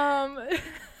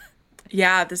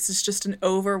 Yeah, this is just an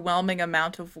overwhelming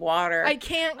amount of water. I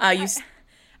can't.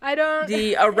 I don't.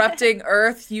 The erupting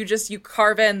earth. You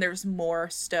carve in. There's more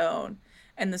stone,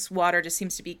 and this water just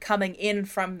seems to be coming in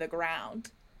from the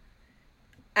ground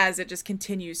as it just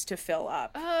continues to fill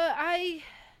up.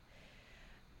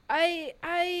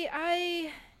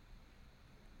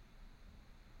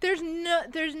 There's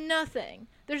nothing.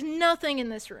 There's nothing in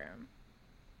this room.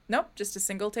 Nope, just a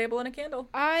single table and a candle.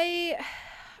 I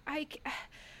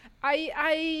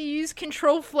use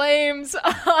control flames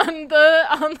on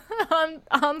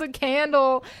the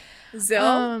candle.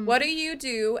 Zill, what do you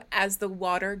do as the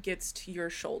water gets to your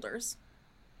shoulders?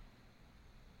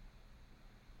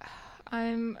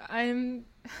 I'm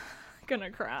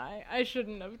gonna cry. I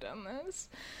shouldn't have done this.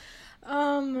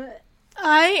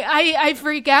 I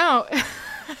freak out.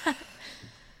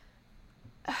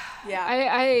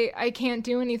 Yeah. I can't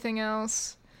do anything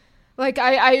else. Like,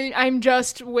 I'm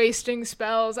just wasting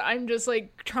spells. I'm just,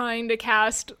 like, trying to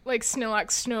cast, like,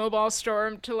 Snorlax Snowball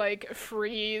Storm to, like,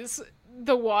 freeze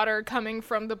the water coming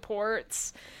from the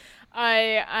ports.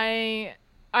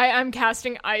 I'm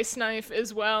casting Ice Knife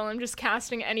as well. I'm just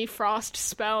casting any frost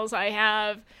spells I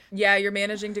have. Yeah, you're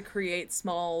managing to create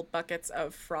small buckets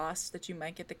of frost that you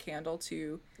might get the candle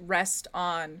to rest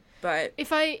on, but...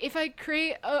 If I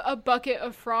create a bucket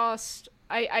of frost,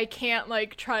 I can't,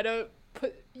 like, try to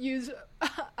use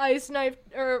Ice Knife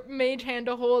or Mage Hand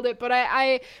to hold it, but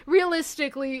I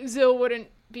realistically, Zill wouldn't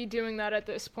be doing that at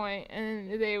this point, and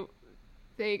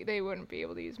they wouldn't be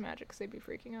able to use magic because they'd be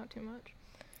freaking out too much.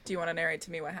 Do you want to narrate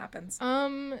to me what happens?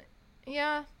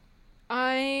 Yeah.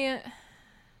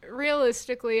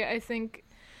 Realistically, I think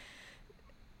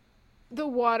the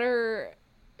water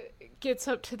gets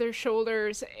up to their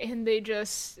shoulders and they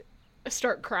just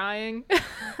start crying.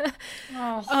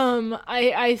 Oh.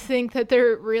 I think that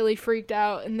they're really freaked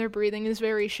out and their breathing is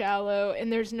very shallow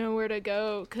and there's nowhere to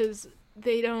go because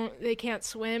they can't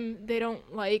swim. They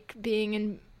don't like being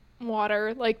in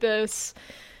water like this.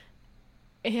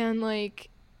 And like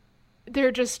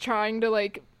they're just trying to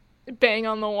like bang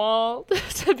on the wall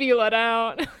to be let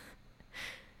out.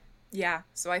 Yeah,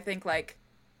 so I think like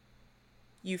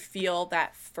you feel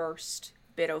that first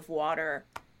bit of water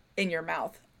in your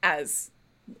mouth as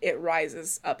it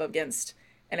rises up against,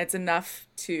 and it's enough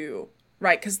to,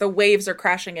 right, because the waves are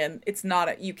crashing in. It's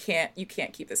not you can't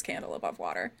keep this candle above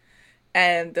water,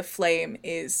 and the flame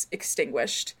is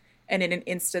extinguished, and in an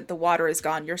instant the water is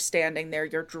gone. You're standing there,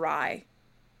 you're dry,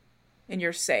 and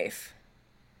you're safe.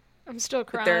 I'm still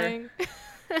But crying.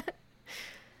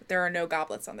 There are no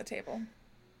goblets on the table,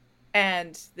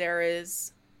 and there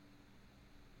is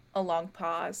a long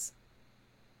pause.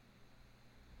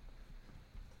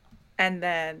 And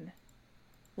then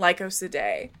Lyco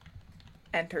Sade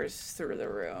enters through the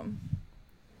room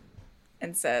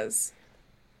and says,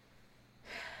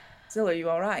 Zill, are you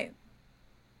all right?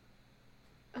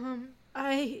 Can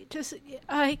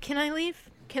I leave?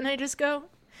 Can I just go?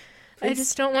 I Please.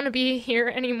 just don't want to be here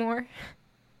anymore.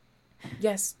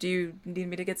 Yes, do you need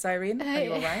me to get Cyrene? Are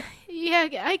you all right?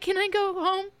 Yeah, can I go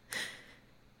home?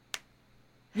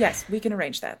 Yes, we can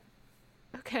arrange that.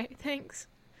 Okay, thanks.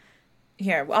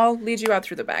 Here, I'll lead you out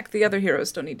through the back. The other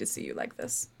heroes don't need to see you like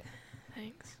this.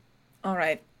 Thanks. All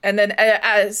right. And then,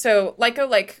 so Lyco,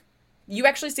 like, you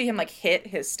actually see him, like, hit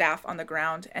his staff on the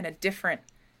ground, and a different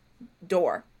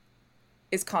door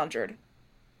is conjured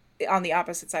on the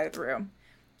opposite side of the room.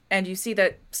 And you see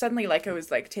that suddenly Lyco is,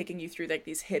 like, taking you through, like,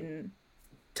 these hidden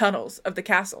tunnels of the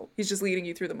castle. He's just leading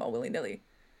you through them all willy-nilly.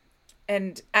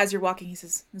 And as you're walking, he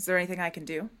says, is there anything I can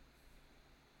do?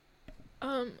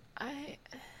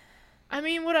 I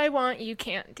mean, what I want, you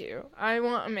can't do. I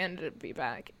want Amanda to be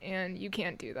back, and you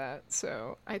can't do that.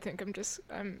 So I think I'm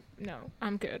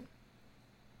good.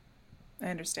 I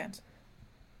understand.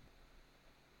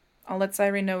 I'll let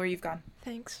Cyrene know where you've gone.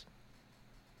 Thanks.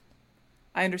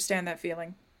 I understand that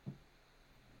feeling.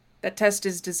 That test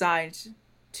is designed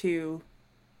to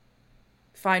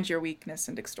find your weakness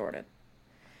and extort it.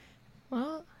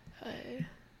 Well,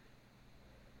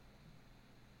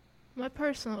 my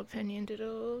personal opinion did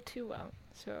a little too well,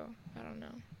 so I don't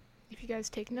know. If you guys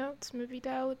take notes, maybe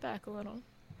dial it back a little.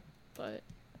 But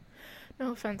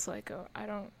no offense, Lyco, I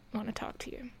don't want to talk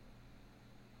to you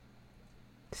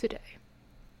today.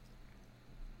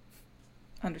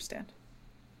 Understand.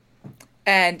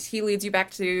 And he leads you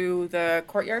back to the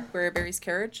courtyard where Barry's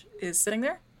carriage is sitting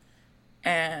there.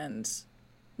 And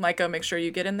Lyco makes sure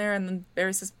you get in there, and then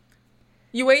Barry says,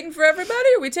 you waiting for everybody?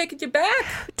 Or are we taking you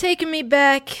back? Taking me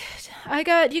back. You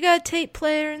got a tape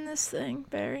player in this thing,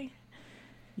 Barry.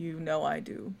 You know I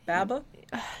do. Baba?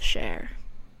 Share.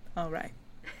 All right.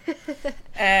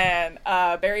 And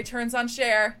Barry turns on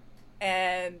Cher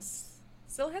and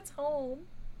still heads home.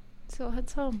 Still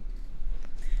heads home.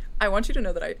 I want you to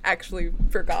know that I actually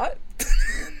forgot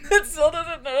that Still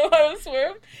doesn't know how to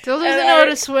swim. Still doesn't know how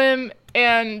to swim,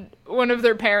 and one of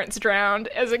their parents drowned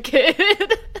as a kid.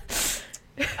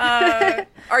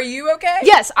 Are you okay?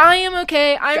 Yes, I am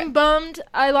okay. I'm Okay. bummed.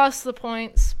 I lost the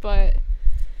points, but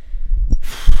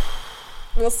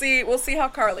We'll see how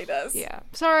Carly does. yeah.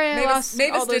 Sorry, I lost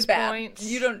all those did bad. points.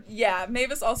 You don't. Yeah,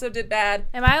 Mavis also did bad.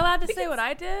 Am I allowed to say what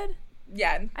I did?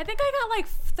 Yeah, I think I got like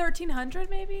 1,300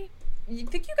 maybe. you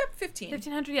think you got 15?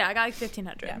 1,500. Yeah, I got like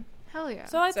 1,500. Yeah. Hell yeah.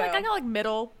 So it's like So- I got like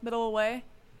middle away.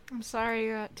 I'm sorry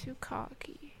you got too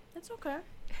cocky. It's okay.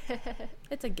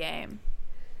 It's a game.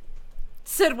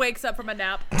 Sid wakes up from a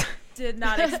nap. Did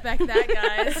not expect that,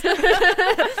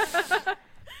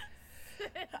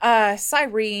 guys.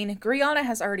 Cyrene, Griana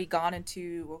has already gone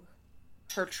into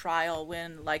her trial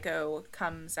when Lyco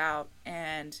comes out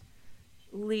and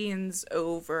leans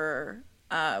over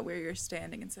where you're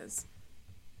standing and says,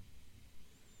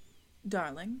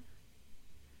 darling,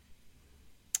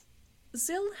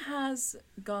 Zill has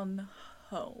gone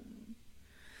home.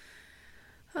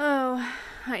 Oh,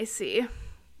 I see.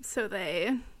 So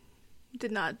they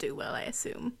did not do well, I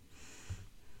assume.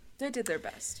 They did their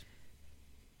best.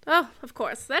 Oh, of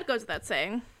course. That goes without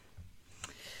saying.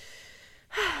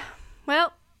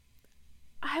 Well,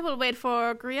 I will wait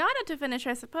for Griana to finish,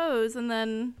 I suppose, and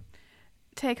then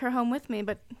take her home with me,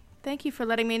 but thank you for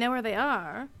letting me know where they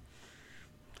are.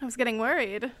 I was getting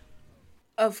worried.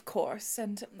 Of course,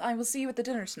 and I will see you at the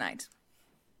dinner tonight.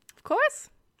 Of course.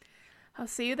 I'll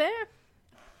see you there.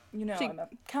 You know, She- I'm a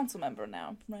council member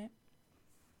now, right?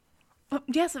 Oh,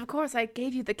 yes, of course. I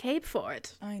gave you the cape for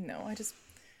it. I know,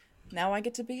 now I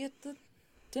get to be at the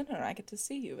dinner. I get to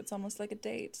see you. It's almost like a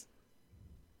date.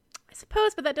 I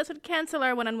suppose, but that doesn't cancel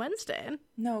our one on Wednesday.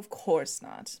 No, of course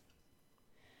not.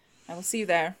 I will see you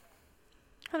there.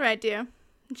 All right, dear.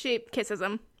 And she kisses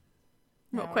him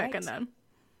real All quick right. and then.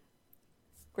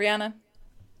 Brianna.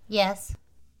 Yes.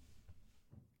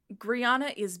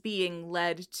 Griana is being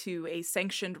led to a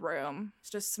sanctioned room. It's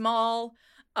just a small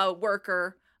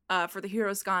worker for the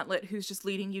Hero's Gauntlet who's just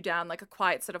leading you down like a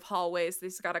quiet set of hallways.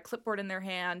 They've got a clipboard in their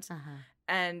hand,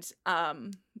 and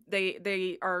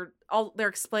they're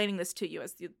explaining this to you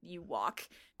as you walk.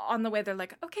 On the way, they're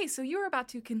like, okay, so you're about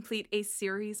to complete a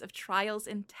series of trials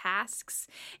and tasks.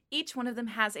 Each one of them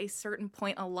has a certain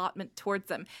point allotment towards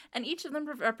them, and each of them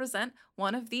represent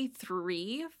one of the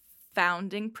 3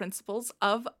 founding principles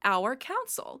of our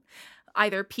council,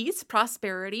 either peace,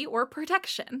 prosperity, or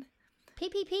protection.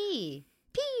 PPP.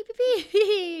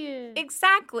 PPP.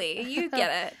 Exactly. You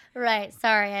get it. Right.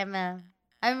 Sorry,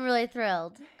 I'm really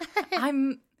thrilled.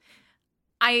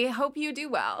 I hope you do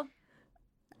well.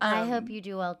 I hope you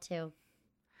do well too.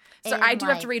 So In I do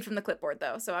have to life. read from the clipboard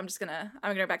though, so I'm gonna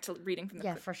go back to reading from the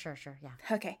Yeah, clipboard. for sure, yeah.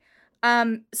 Okay.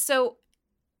 So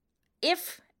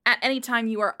if at any time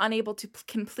you are unable to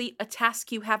complete a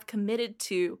task you have committed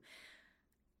to,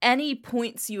 any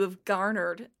points you have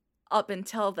garnered up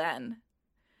until then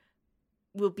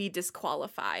will be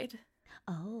disqualified,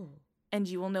 Oh. and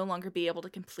you will no longer be able to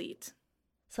complete.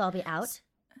 So I'll be out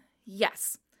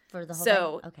Yes. for the whole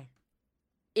So- thing? Okay.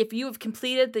 If you have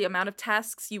completed the amount of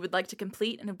tasks you would like to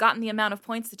complete and have gotten the amount of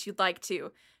points that you'd like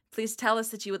to, please tell us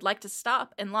that you would like to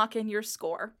stop and lock in your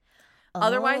score.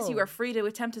 Otherwise, you Oh. are free to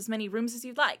attempt as many rooms as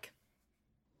you'd like.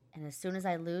 And as soon as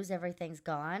I lose, everything's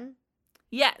gone?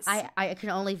 Yes. I can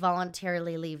only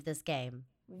voluntarily leave this game.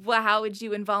 Well, how would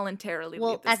you involuntarily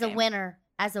Well, leave this as game?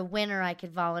 a winner, I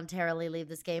could voluntarily leave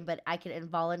this game, but I could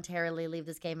involuntarily leave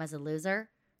this game as a loser.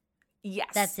 Yes.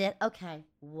 That's it. Okay.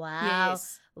 Wow.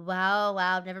 Yes. Wow.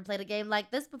 I've never played a game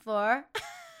like this before.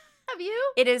 Have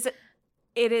you? It is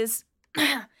it is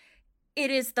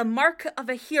the mark of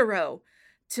a hero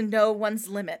to know one's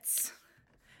limits.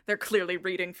 They're clearly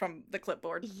reading from the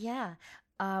clipboard. Yeah.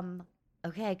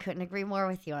 Okay, I couldn't agree more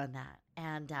with you on that.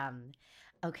 And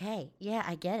okay, yeah,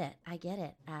 I get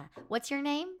it. What's your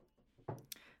name?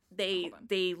 They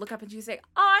look up and you say,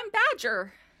 "Oh, I'm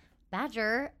Badger."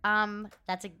 Badger.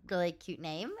 That's a really cute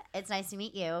name. It's nice to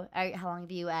meet you. How long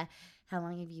have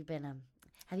you been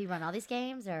have you run all these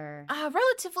games or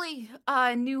Relatively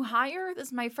new hire. This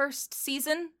is my first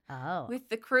season Oh. with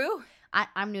the crew.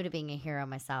 I'm new to being a hero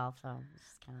myself, so I'm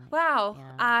just kind of Wow.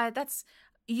 Yeah.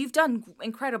 You've done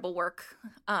incredible work,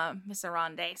 Miss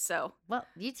Arande. So, Well,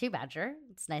 you too, Badger.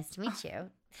 It's nice to meet you.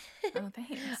 oh,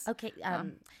 thanks. Okay, do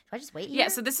I just wait here? Yeah,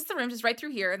 so this is the room just right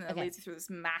through here, and then Okay. it leads you through this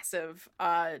massive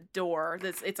door.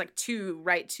 It's like two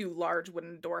large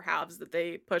wooden door halves that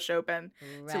they push open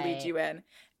to lead Right. you in.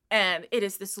 And it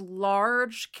is this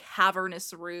large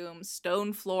cavernous room,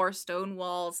 stone floor, stone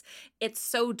walls. It's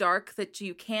so dark that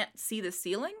you can't see the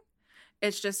ceiling.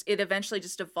 It eventually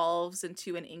just evolves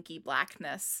into an inky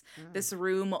blackness. Mm. This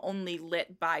room only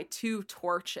lit by 2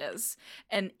 torches.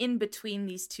 And in between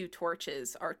these 2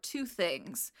 torches are 2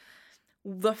 things.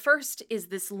 The first is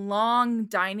this long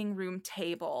dining room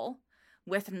table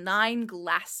with 9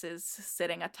 glasses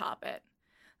sitting atop it.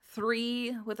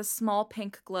 3 with a small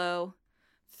pink glow,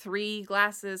 3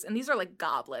 glasses, and these are like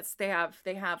goblets. They have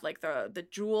like the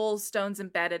jewel stones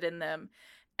embedded in them,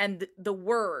 and the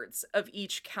words of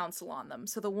each council on them.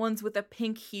 So the ones with a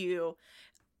pink hue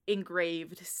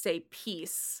engraved say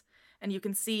peace, and you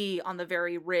can see on the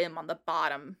very rim on the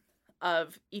bottom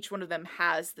of each one of them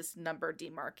has this number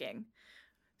demarking.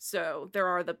 So there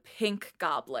are the pink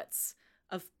goblets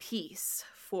of peace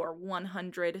for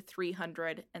 100,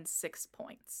 300, and 6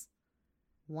 points.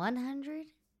 100,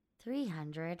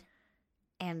 300,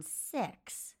 and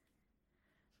 6.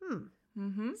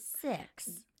 Mm-hmm. 6.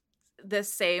 The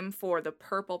same for the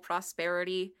purple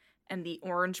prosperity and the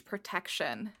orange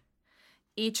protection.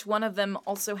 Each one of them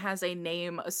also has a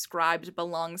name ascribed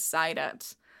alongside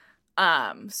it.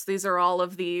 So these are all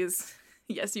of these.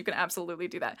 Yes, you can absolutely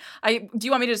do that. Do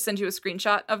you want me to just send you a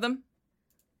screenshot of them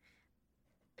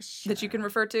that you can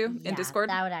refer to in Discord?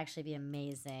 That would actually be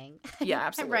amazing. Yeah, I'm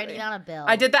absolutely. writing down a bill.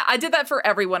 I did that for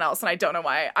everyone else, and I don't know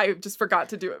why. I just forgot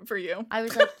to do it for you. I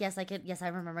was like, yes, I could. Yes,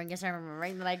 I'm remembering.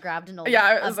 And then I grabbed an old. Yeah,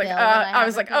 I a was like, bill that I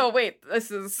was haven't like, oh wait,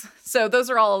 this is so. Those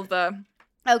are all of the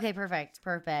Okay, perfect.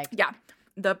 yeah,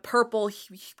 the purple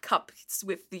cups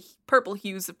with the purple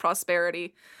hues of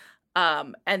prosperity,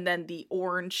 and then the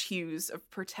orange hues of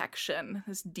protection.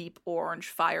 This deep orange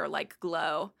fire-like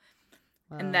glow,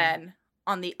 Wow. and then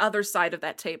on the other side of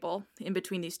that table, in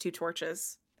between these 2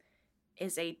 torches,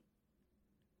 is a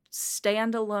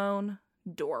standalone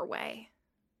doorway.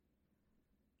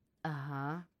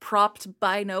 Uh-huh. Propped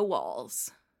by no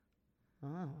walls.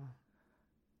 Oh.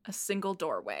 A single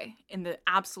doorway in the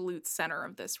absolute center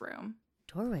of this room.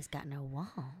 Doorway's got no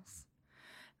walls.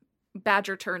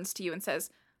 Badger turns to you and says,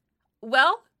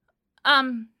 well,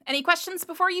 any questions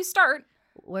before you start?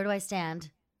 Where do I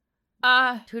stand?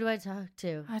 Who do I talk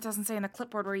to? It doesn't say in the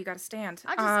clipboard where you gotta stand.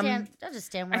 I'll just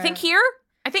stand where I think here.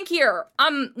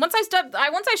 Once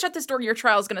I shut this door, your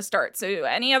trial's gonna start. So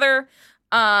any other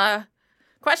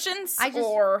questions? I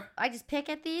just pick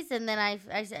at these and then I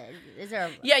say, is there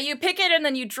a... Yeah, you pick it and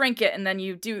then you drink it and then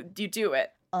you do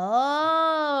it.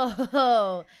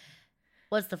 Oh.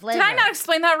 What's the flavor? Did I not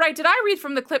explain that right? Did I read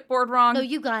from the clipboard wrong? No,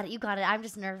 you got it. I'm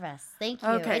just nervous. Thank you.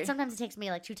 Okay. Sometimes it takes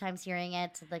me like 2 times hearing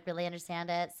it to like really understand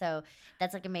it. So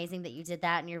that's like amazing that you did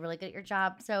that and you're really good at your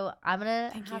job. So I'm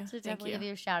gonna have to definitely give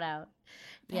you a shout out.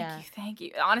 Thank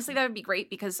you. Honestly, that would be great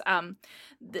because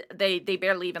they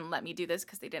barely even let me do this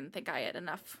because they didn't think I had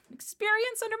enough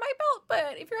experience under my belt.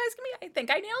 But if you're asking me, I think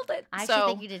I nailed it. I actually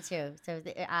think you did too. So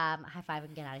high five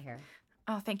and get out of here.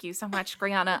 Oh, thank you so much,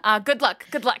 Griana. Good luck.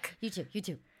 Good luck. You too.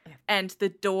 Okay. And the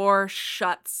door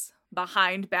shuts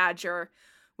behind Badger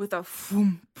with a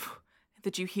thump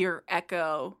that you hear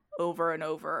echo over and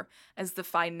over as the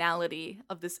finality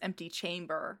of this empty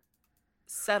chamber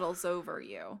settles over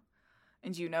you.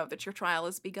 And you know that your trial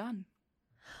has begun.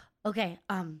 Okay,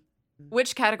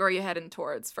 Which category are you heading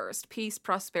towards first? Peace,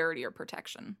 prosperity, or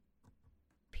protection?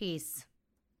 Peace.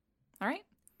 All right.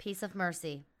 Peace of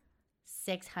mercy.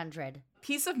 600.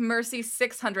 Peace of mercy,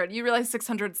 600. You realize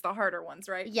 600's the harder ones,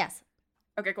 right? Yes.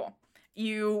 Okay, cool.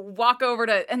 You walk over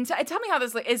to and tell me how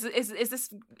this like is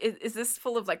this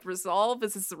full of like resolve?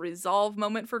 Is this a resolve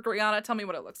moment for Griana? Tell me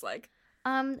what it looks like.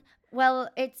 Well,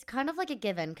 it's kind of like a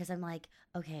given because I'm like,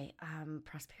 okay,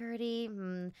 prosperity,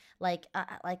 like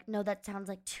no, that sounds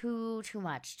like too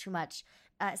much.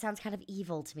 It sounds kind of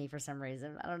evil to me for some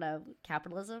reason. I don't know,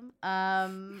 capitalism.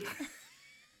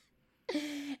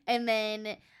 And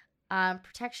then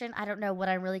protection, I don't know, what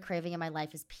I'm really craving in my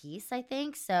life is peace, I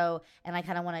think. So, and I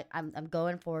kind of want to, I'm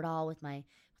going for it all with my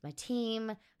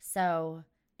team. So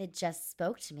it just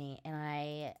spoke to me, and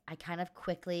I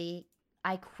quickly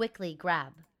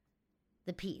grab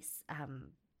the piece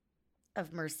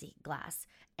of mercy glass,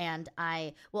 and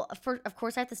of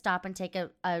course I have to stop and take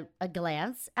a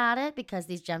glance at it because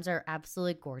these gems are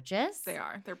absolutely gorgeous. They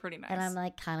are. They're pretty nice. And I'm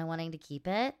like kind of wanting to keep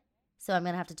it. So I'm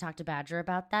going to have to talk to Badger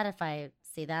about that if I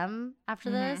see them after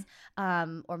this.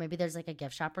 Or maybe there's like a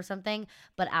gift shop or something.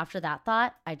 But after that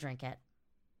thought, I drink it.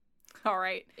 All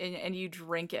right. And you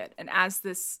drink it. And as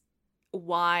this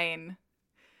wine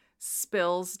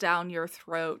spills down your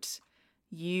throat,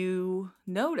 you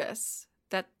notice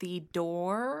that the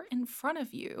door in front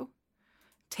of you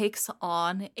takes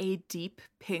on a deep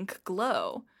pink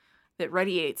glow that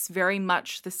radiates very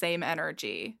much the same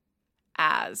energy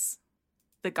as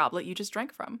the goblet you just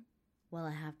drank from. Well,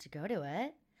 I have to go to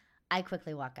it. I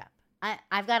quickly walk up.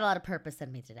 I've got a lot of purpose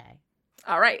in me today.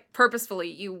 All right.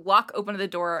 Purposefully, you walk open to the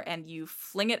door and you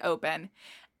fling it open,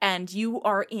 and you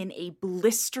are in a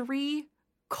blistery,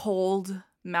 cold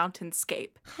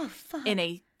mountainscape. Oh, fuck. In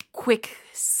a quick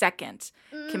second,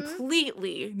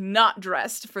 completely not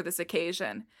dressed for this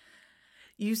occasion.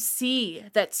 You see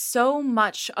that so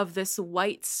much of this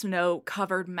white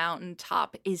snow-covered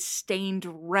mountaintop is stained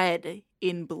red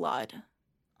in blood.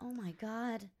 Oh my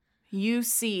God. You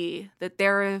see that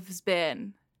there has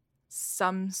been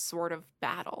some sort of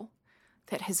battle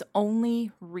that has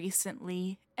only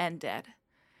recently ended.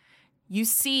 You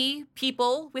see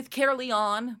people with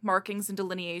Caerleon markings and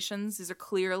delineations. These are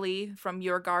clearly from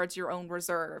your guards, your own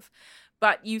reserve.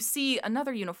 But you see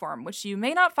another uniform, which you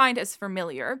may not find as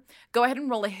familiar. Go ahead and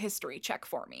roll a history check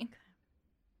for me.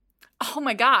 Oh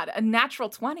my God, a natural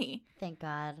 20. Thank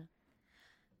God.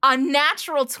 A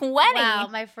natural 20? Wow,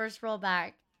 my first roll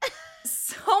back.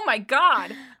 Oh my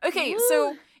God. Okay, Woo.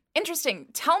 so interesting.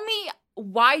 Tell me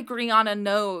why Griana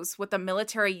knows what the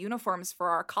military uniforms for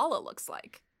Arkala looks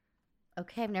like.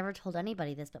 Okay, I've never told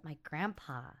anybody this, but my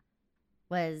grandpa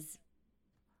was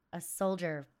a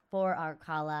soldier for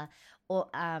Arkala,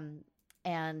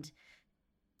 and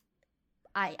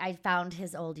I found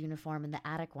his old uniform in the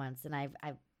attic once, and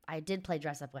I did play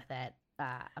dress up with it,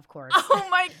 of course. Oh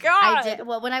my God! I did.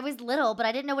 Well, when I was little, but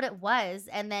I didn't know what it was,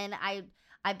 and then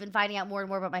I've been finding out more and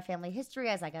more about my family history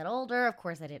as I got older. Of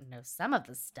course, I didn't know some of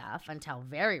the stuff until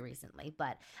very recently,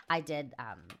 but I did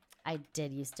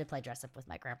used to play dress up with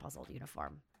my grandpa's old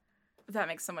uniform. That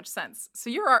makes so much sense. So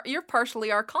you're partially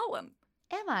Arkalan.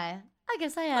 Am I? I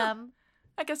guess I am.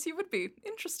 I guess you would be.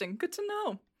 Interesting. Good to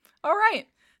know. All right.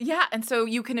 Yeah, and so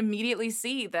you can immediately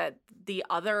see that the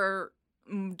other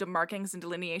markings and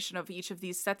delineation of each of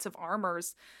these sets of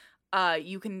armors,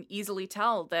 you can easily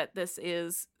tell that this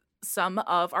is some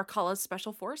of Arcala's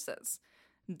special forces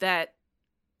that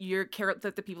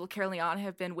that the people of Caerleon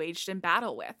have been waged in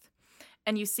battle with.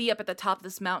 And you see up at the top of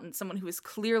this mountain someone who is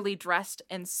clearly dressed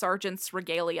in sergeant's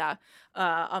regalia,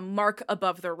 a mark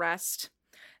above the rest,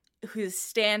 who's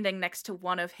standing next to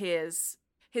one of his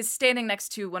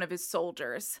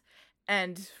soldiers.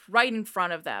 And right in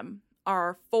front of them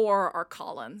are 4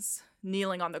 Arcalans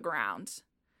kneeling on the ground,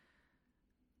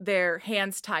 their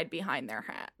hands tied behind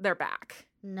their back.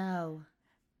 No.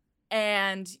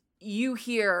 And you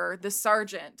hear the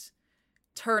sergeant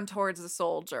turn towards the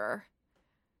soldier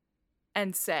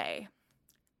and say,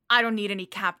 "I don't need any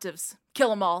captives. Kill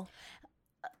them all."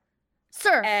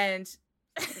 Sir. And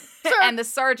Sir. and the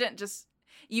sergeant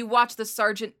you watch the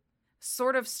sergeant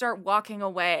sort of start walking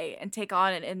away and take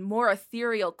on a more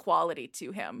ethereal quality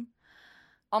to him.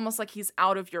 Almost like he's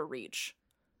out of your reach.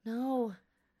 No.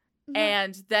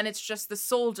 And then it's just the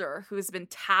soldier who has been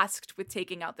tasked with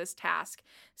taking out this task,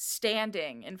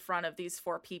 standing in front of these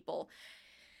 4 people,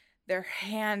 their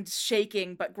hands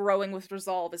shaking but growing with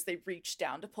resolve as they reach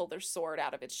down to pull their sword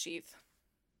out of its sheath.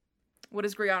 What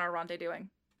is Griana Ronde doing?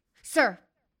 Sir.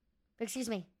 Excuse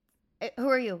me. Who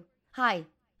are you? Hi.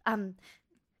 Can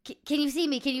you see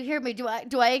me? Can you hear me? Do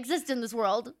I exist in this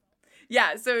world?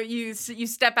 Yeah, so you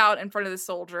step out in front of the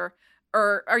soldier.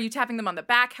 Or are you tapping them on the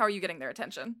back? How are you getting their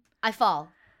attention? I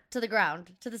fall to the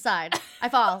ground, to the side. I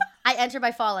fall. I enter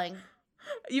by falling.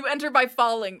 You enter by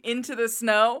falling into the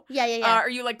snow? Yeah. Are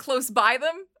you, like, close by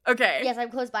them? Okay. Yes,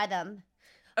 I'm close by them.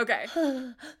 Okay.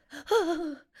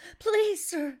 Please,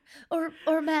 sir,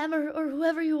 or ma'am, or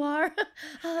whoever you are,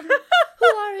 who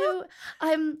are you?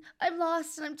 I'm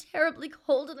lost, and I'm terribly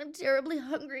cold, and I'm terribly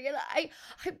hungry, and I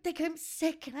think I'm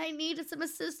sick, and I need some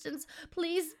assistance.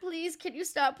 Please, can you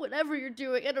stop whatever you're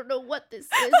doing? I don't know what this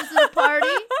is. Is it a party?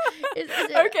 Is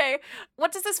it... Okay.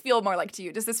 What does this feel more like to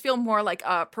you? Does this feel more like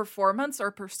a performance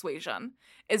or persuasion?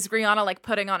 Is Griana, like,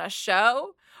 putting on a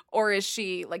show? Or is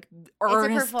she, like,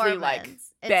 earnestly, like,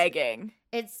 begging?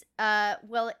 It's a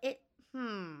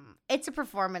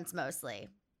performance mostly.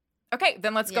 Okay,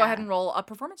 then let's go ahead and roll a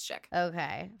performance check.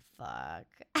 Okay, fuck.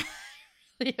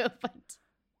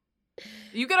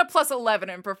 You get a plus 11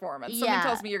 in performance. Something Yeah.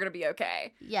 tells me you're going to be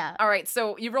okay. Yeah. All right,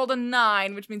 so you rolled a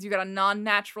 9, which means you got a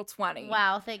non-natural 20.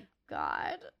 Wow, thank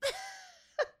God.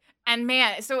 And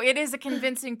man, so it is a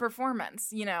convincing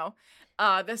performance, you know.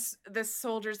 This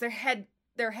soldiers, their head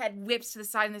whips to the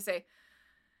side and they say,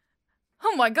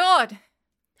 "Oh my God."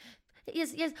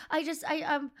 Yes.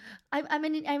 I'm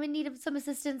in need of some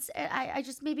assistance. I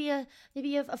just maybe a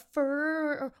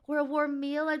fur or a warm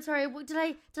meal. I'm sorry. Did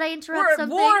I interrupt We're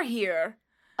something? at war here.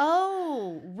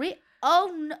 Oh,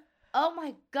 oh no. Oh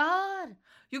my God.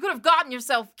 You could have gotten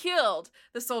yourself killed.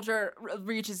 The soldier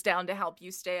reaches down to help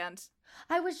you stand.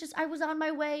 I was on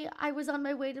my way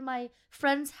to my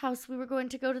friend's house. We were going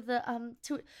to go to the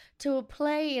to a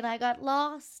play, and I got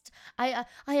lost. I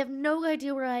have no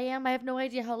idea where I am. I have no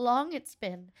idea how long it's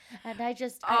been, and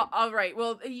all right.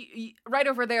 Well, right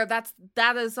over there.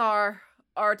 That is our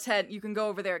tent. You can go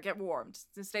over there, get warmed,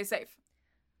 and stay safe.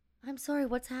 I'm sorry.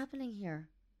 What's happening here?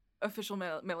 Official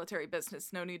military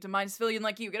business. No need to mind a civilian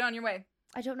like you. Get on your way.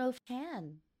 I don't know if I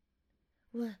can.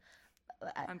 What?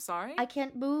 I'm sorry? I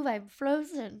can't move. I'm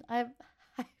frozen.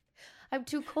 I'm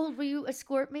too cold. Will you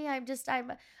escort me? I'm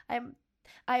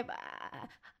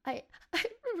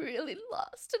really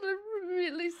lost, and I'm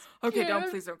really scared. Okay,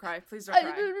 please don't cry. Please don't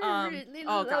cry. I'm really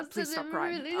oh God, lost, please and stop I'm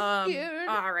crying. really scared.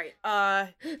 All right. Oh,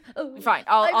 Fine.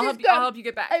 I'll help you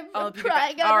get back. I'm I'll help you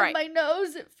crying get back. out All of right. my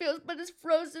nose. It feels, but it's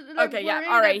frozen, and Okay, I'm yeah. worried.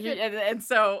 All right. And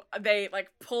so they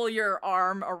like pull your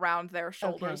arm around their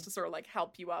shoulders Okay. to sort of like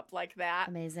help you up like that.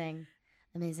 Amazing.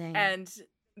 And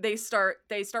they start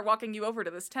walking you over to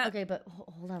this tent. Okay, but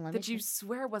hold on. Let me. That you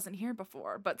swear wasn't here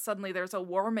before, but suddenly there's a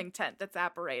warming tent that's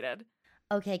apparated.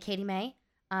 Okay, Katie May.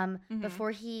 Mhm.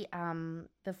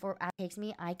 Before Al takes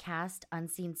me, I cast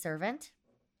Unseen Servant.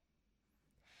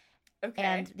 Okay.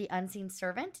 And the Unseen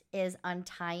Servant is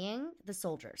untying the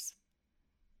soldiers.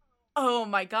 Oh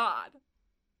my God.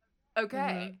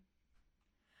 Okay.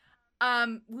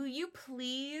 Mm-hmm. Will you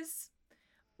please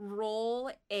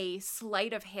roll a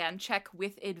sleight of hand check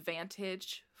with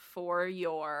advantage for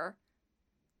your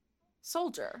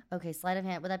soldier? Okay, sleight of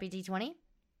hand. Would that be D20?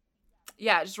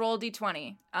 Yeah, just roll a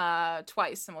d20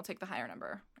 twice, and we'll take the higher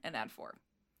number and add 4.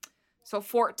 So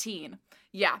 14.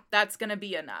 Yeah, that's gonna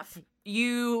be enough.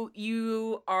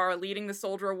 You are leading the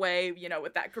soldier away, you know,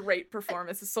 with that great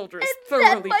performance. The soldier is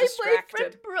thoroughly my distracted.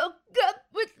 boyfriend broke up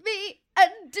with me,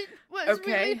 and it was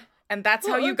Okay. really. And that's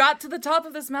how you got to the top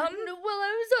of this mountain? Well,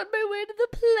 I was on my way to the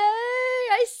play.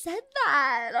 I said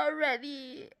that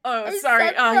already. Oh, I sorry.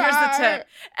 said Oh, here's the that. tip.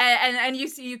 And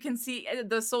you can see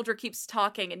the soldier keeps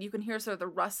talking, and you can hear sort of the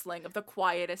rustling of the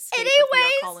quiet escape of the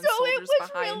Anyway, Collins so it soldiers was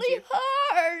behind really you.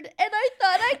 hard, and I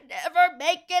thought I'd never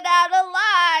make it out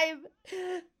alive.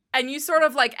 And you sort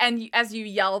of like, as you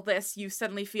yell this, you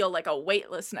suddenly feel like a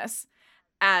weightlessness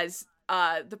as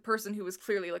the person who was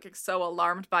clearly looking so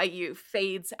alarmed by you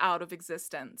fades out of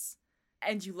existence.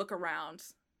 And you look around.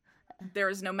 There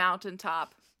is no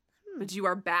mountaintop, but you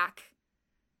are back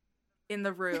in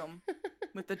the room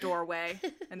with the doorway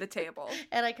and the table.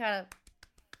 And I kind of,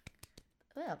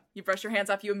 well, You brush your hands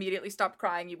off, you immediately stop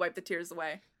crying, you wipe the tears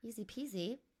away. easy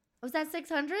peasy. Was that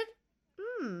 600?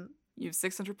 You have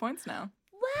 600 points now.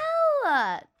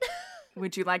 Well,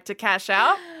 Would you like to cash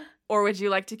out, or would you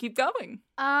like to keep going?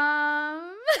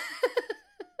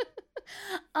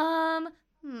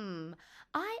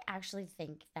 I actually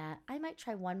think that I might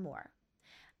try one more.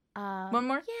 One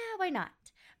more? Yeah, why not?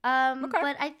 Okay.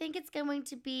 But I think it's going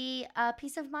to be a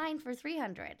peace of mind for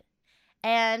 300.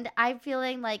 And I'm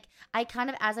feeling like I kind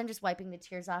of, as I'm just wiping the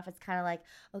tears off, it's kind of like,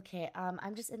 okay,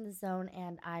 I'm just in the zone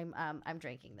and I'm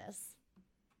drinking this.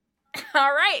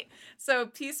 All right. So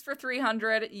piece for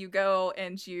 300, you go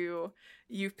and you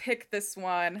pick this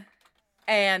one.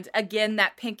 And again,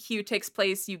 that pink hue takes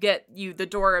place. The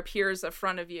door appears in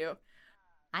front of you.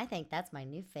 I think that's my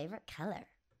new favorite color.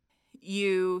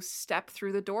 You step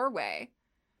through the doorway.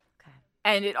 Okay.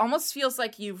 And it almost feels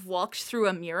like you've walked through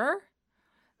a mirror,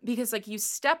 because like you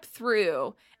step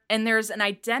through and there's an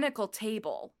identical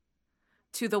table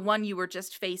to the one you were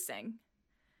just facing,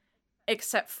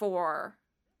 except for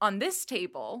on this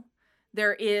table,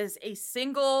 there is a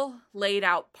single laid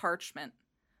out parchment,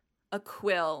 a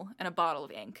quill, and a bottle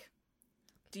of ink.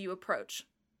 Do you approach?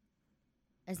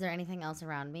 Is there anything else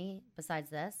around me besides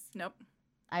this? Nope.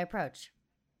 I approach.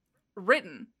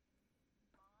 Written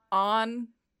on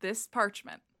this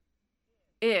parchment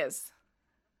is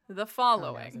the Oh,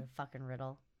 following. that was a fucking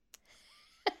riddle.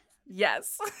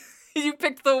 Yes. You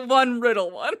picked the one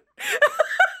riddle one.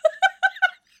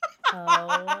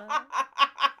 Oh.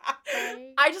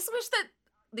 I just wish that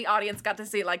the audience got to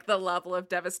see like the level of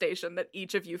devastation that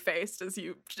each of you faced as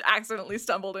you accidentally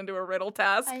stumbled into a riddle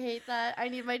task. I hate that. I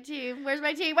need my team. Where's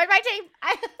my team? Where's my team?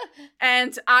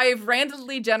 And I've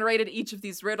randomly generated each of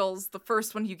these riddles. The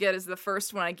first one you get is the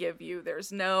first one I give you.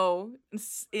 There's no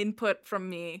input from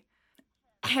me.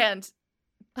 And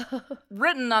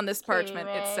written on this parchment,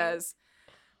 it says,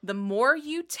 "The more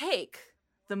you take,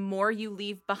 the more you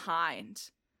leave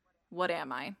behind. What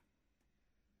am I?"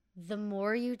 The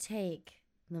more you take,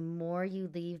 the more you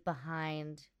leave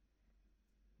behind.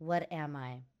 What am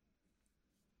I?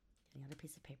 Another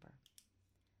piece of paper.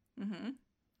 Mm-hmm.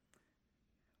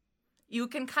 You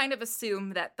can kind of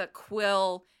assume that the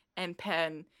quill and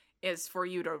pen is for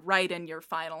you to write in your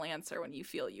final answer when you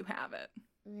feel you have it.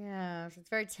 Yeah, so it's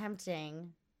very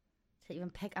tempting to even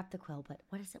pick up the quill, but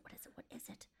what is it? What is it? What is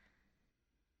it?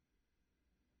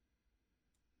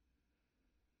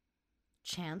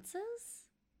 Chances?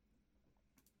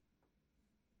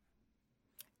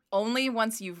 Only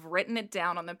once you've written it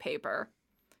down on the paper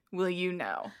will you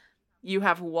know. You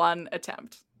have one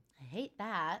attempt. I hate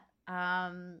that.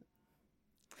 I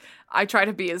try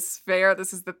to be as fair.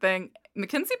 This is the thing.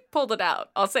 Mackenzie pulled it out.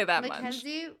 I'll say that much.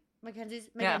 Mackenzie's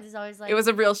always like, It was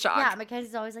a real shock. yeah,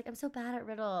 Mackenzie's always like, I'm so bad at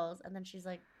riddles, and then she's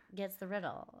like, gets the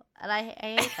riddle, and I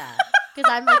hate that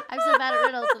because I'm like, I'm so bad at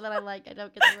riddles, and then I'm like, I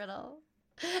don't get the riddle.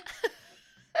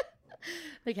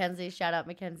 Mackenzie, shout out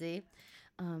Mackenzie.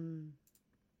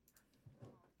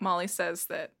 Molly says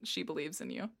that she believes in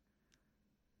you.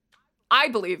 I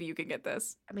believe you can get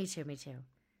this. Me too.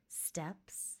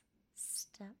 Steps.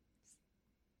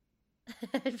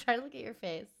 I'm trying to look at your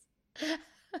face.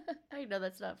 I know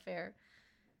that's not fair.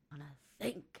 Wanna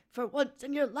think for once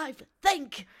in your life.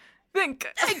 Think,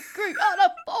 Griana,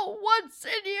 for once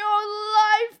in your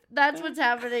life. That's what's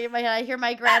happening in my head. I hear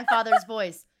my grandfather's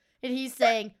voice, and he's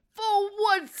saying, "For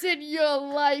once in your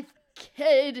life,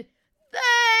 kid,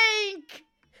 think."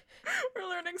 We're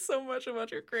learning so much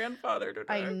about your grandfather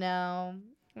today. I know.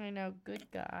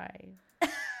 Good guy.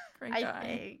 Great I guy.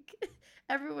 think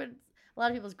a lot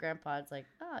of people's grandpa is like,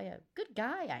 oh yeah, good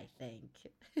guy. I think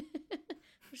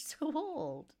we're so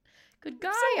old. Good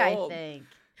guy. so I old. think.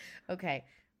 Okay.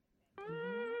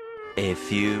 A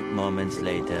few moments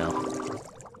later.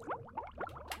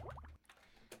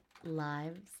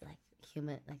 Lives, like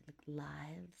human, like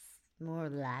lives. More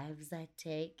lives I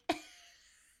take.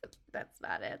 That's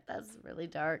not it. That's really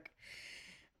dark.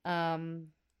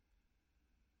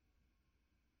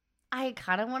 I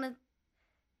kind of want to.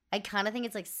 I kind of think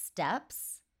it's like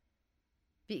steps.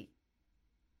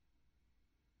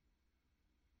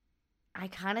 I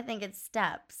kind of think it's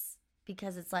steps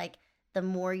because it's like the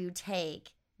more you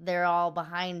take, they're all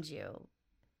behind you.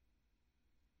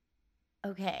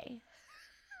 Okay.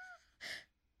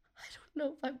 I don't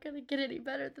know if I'm going to get any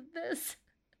better than this.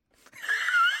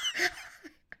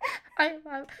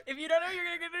 If you don't know you're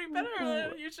gonna get any better,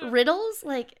 then you should. Riddles,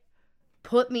 like,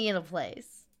 put me in a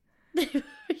place.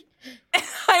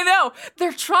 I know.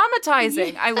 They're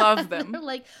traumatizing. I love them. They're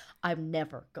like, I'm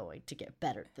never going to get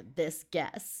better than this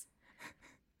guess.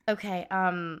 Okay,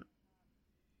 okay,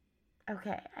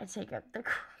 I take the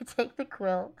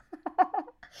quill.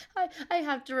 I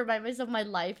have to remind myself my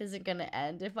life isn't gonna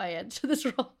end if I answer this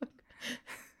wrong.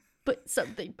 But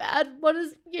something bad. What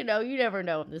is, you never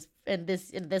know in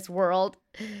this world.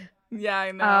 Yeah,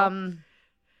 I know.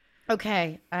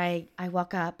 Okay, I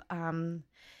walk up.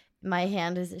 My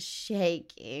hand is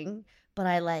shaking, but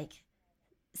I like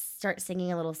start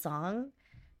singing a little song.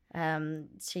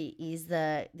 To ease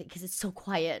because it's so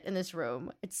quiet in this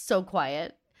room. It's so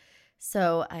quiet.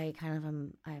 So I kind of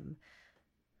I'm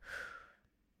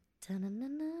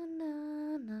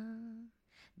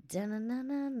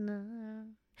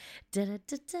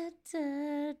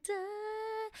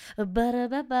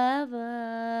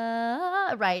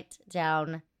write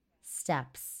down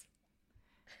steps.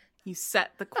 You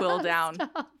set the quill down.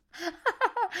 Stop.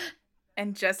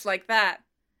 And just like that,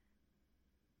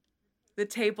 the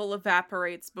table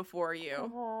evaporates before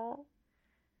you. Oh.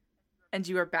 And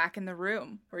you are back in the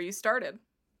room where you started.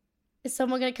 Is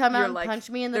someone gonna come out and punch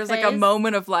me in the face? There's like a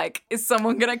moment of like, is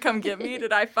someone gonna come get me?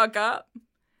 Did I fuck up?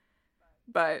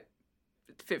 But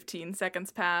 15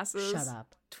 seconds passes. Shut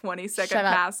up. 20 seconds Shut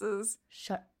up. passes.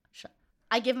 Shut.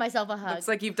 I give myself a hug. Looks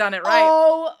like you've done it right.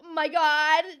 Oh my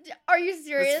god. Are you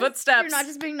serious? footsteps. You're not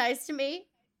just being nice to me?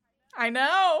 I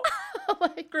know. Oh my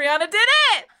Brianna did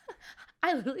it.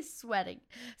 I'm literally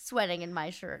sweating in my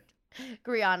shirt.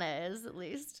 Griana is, at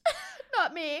least.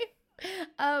 Not me.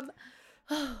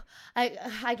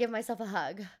 I give myself a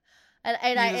hug. And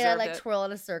I like twirl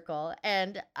in a circle.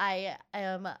 And I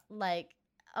am like,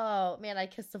 oh man, I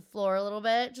kiss the floor a little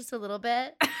bit, just a little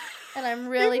bit. And I'm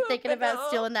really thinking about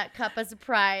stealing that cup as a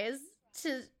prize.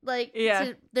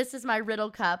 This is my riddle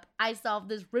cup. I solved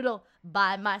this riddle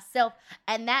by myself.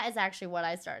 And that is actually what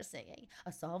I started singing. I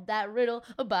solved that riddle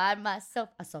by myself.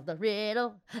 I solved the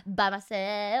riddle by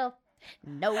myself.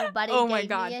 Nobody gave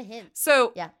me a hint.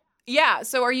 So yeah.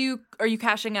 So are you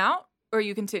cashing out or are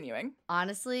you continuing?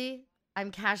 Honestly,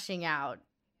 I'm cashing out.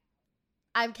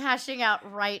 I'm cashing out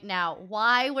right now.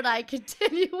 Why would I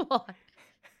continue on?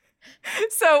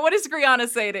 So what does Griana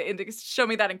say to show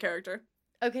me that in character?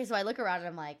 Okay, so I look around and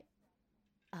I'm like,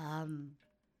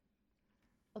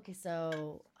 okay,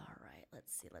 so, all right,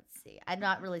 let's see. I'm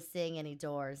not really seeing any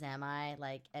doors, am I?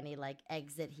 Like, any, like,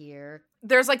 exit here?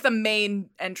 There's, like, the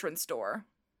main entrance door.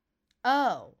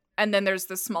 Oh. And then there's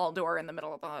the small door in the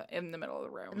middle of the room. In the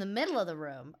middle of the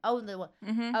room. Oh,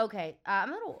 okay.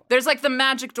 There's like the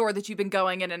magic door that you've been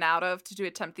going in and out of to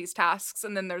attempt these tasks,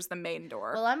 and then there's the main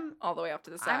door. Well, I'm all the way up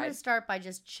to the side. I'm gonna start by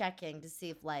just checking to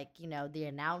see if, like, the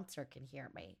announcer can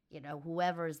hear me.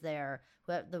 Whoever's there,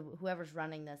 whoever's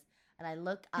running this, and I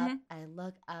look up. Mm-hmm. I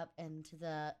look up into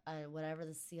the whatever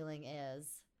the ceiling is.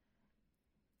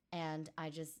 And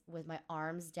I just, with my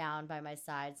arms down by my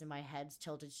sides and my head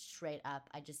tilted straight up,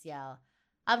 I just yell,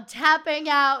 I'm tapping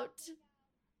out.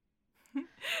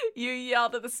 You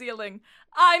yelled at the ceiling,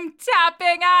 I'm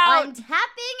tapping out. I'm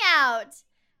tapping out.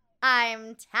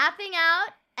 I'm tapping out.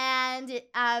 And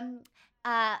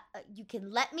you can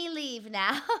let me leave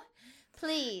now.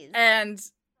 Please. And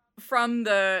from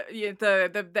the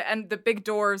big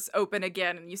doors open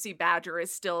again, and you see Badger is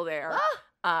still there.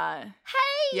 Hey!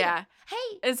 Yeah.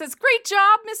 Hey! It says, great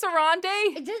job, Miss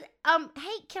Arande.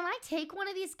 Hey, can I take one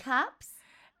of these cups?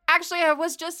 Actually, I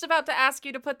was just about to ask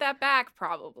you to put that back,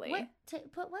 probably. What?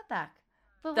 Put what back?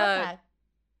 Put what The- back?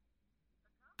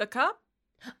 The cup?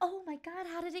 Oh my god,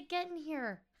 how did it get in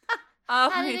here? Oh,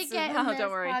 How did it get in this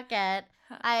don't worry. pocket?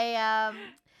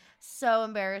 So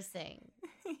embarrassing.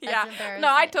 Yeah. embarrassing.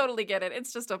 No, I totally get it.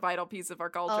 It's just a vital piece of our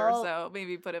culture, Oh. so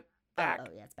maybe put it back. Oh,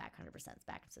 yeah, it's back. 100%. It's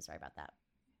back. I'm so sorry about that.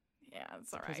 Yeah,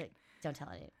 it's all Please right. Don't tell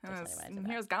anyone. Don't tell anyone I said that.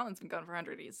 Heroes Gauntlet's been going for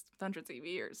hundreds of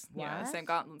years. Yeah, the What? same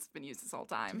gauntlet's been used this whole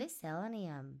Do time. they sell any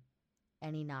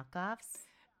knockoffs?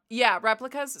 Yeah,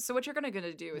 replicas. So what you're gonna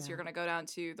do is Yeah. you're gonna go down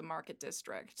to the Market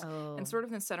District. Oh. And sort of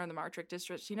in the center of the Market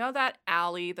District, you know that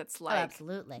alley that's Oh, like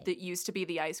absolutely. that used to be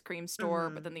the ice cream store,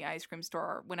 Mhm. but then the ice cream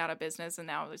store went out of business, and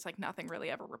now there's like nothing really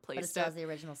ever But it replaced still has it. the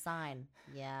original sign.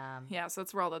 Yeah. Yeah, so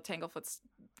that's where all the Tanglefoot's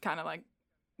kind of like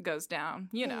goes down.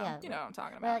 You know what I'm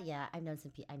talking about. Well, yeah, I know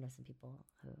some people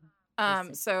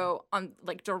who. So on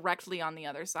like directly on the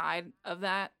other side of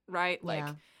that, right? Like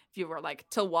Yeah. if you were like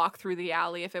to walk through the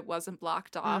alley if it wasn't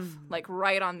blocked off, like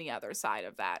right on the other side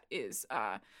of that is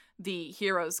the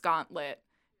Heroes Gauntlet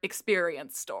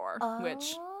experience store,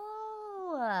 which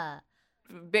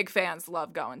big fans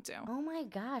love going to. Oh my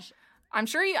gosh. I'm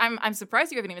sure I'm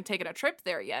surprised you haven't even taken a trip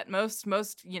there yet. Most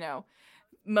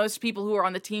people who are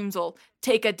on the teams will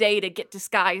take a day to get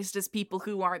disguised as people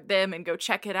who aren't them and go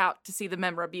check it out to see the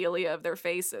memorabilia of their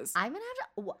faces. I'm gonna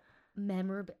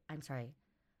have to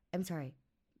I'm sorry.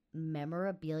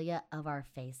 Memorabilia of our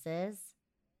faces.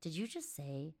 Did you just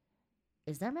say?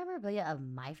 Is there memorabilia of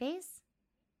my face?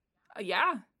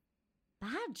 Yeah.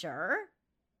 Badger,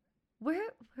 where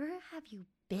have you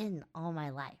been all my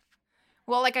life?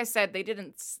 Well, like I said, they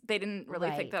didn't really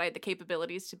Right. think that I had the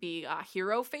capabilities to be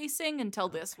hero facing until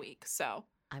this week. So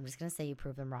I'm just gonna say you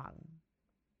proved them wrong.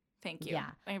 thank you. Yeah.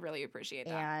 I really appreciate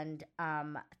that. And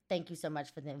thank you so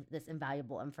much for this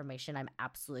invaluable information. I'm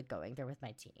absolutely going there with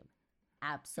my team.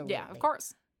 Absolutely. Yeah, of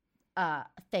course.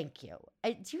 Thank you.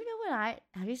 Do you know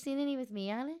have you seen any with me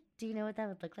on it? Do you know what that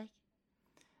would look like?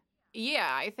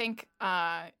 Yeah, I think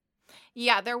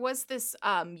there was this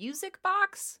music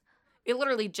box. It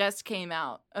literally just came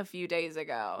out a few days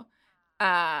ago.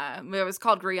 It was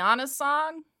called Rihanna's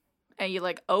Song, and you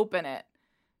like open it,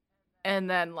 and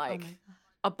then like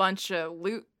a bunch of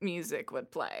lute music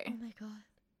would play. Oh my god.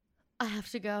 I have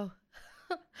to go.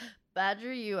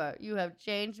 Badger, you have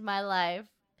changed my life.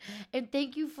 And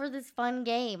thank you for this fun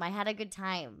game. I had a good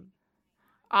time.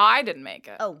 I didn't make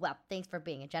it. Oh, well, thanks for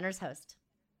being a generous host.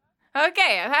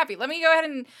 Okay, I'm happy. Let me go ahead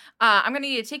and I'm gonna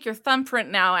need you to take your thumbprint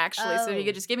now, actually. So if you Oh.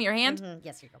 could just give me your hand. Mhm.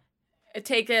 Yes, here you go. It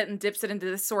take it and dips it into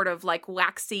this sort of like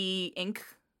waxy ink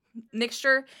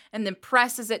mixture, and then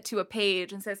presses it to a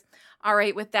page and says, "All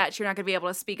right, with that, you're not gonna be able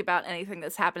to speak about anything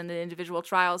that's happened in the individual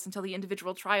trials until the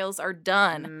individual trials are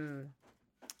done."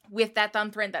 With that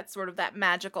thumbprint, that's sort of that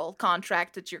magical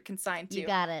contract that you're consigned to. You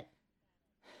got it.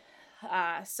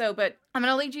 But I'm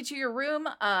gonna lead you to your room.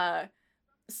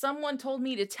 Someone told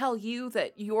me to tell you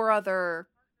that your other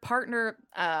partner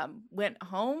went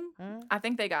home. I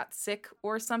think they got sick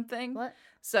or something. What?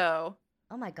 So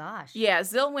Oh my gosh. yeah,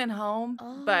 Zill went home,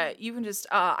 Oh. but you can just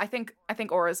I think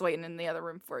Aura's waiting in the other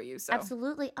room for you. So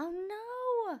Absolutely. Oh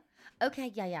no. Okay,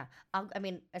 yeah.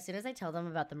 As soon as I tell them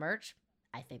about the merch,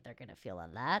 I think they're gonna feel a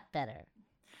lot better.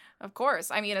 of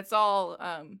course, I mean it's all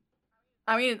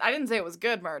I didn't say it was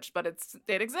good merch, but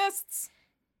it exists.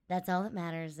 That's all that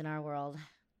matters in our world.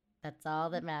 That's all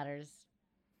that matters.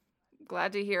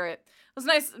 Glad to hear it. It was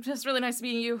nice, just really nice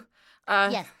meeting you.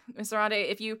 Yes. Mr. Ronde,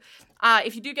 if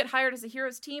you do get hired as a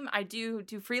heroes team, I do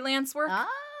freelance work. Oh.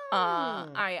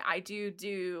 I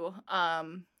do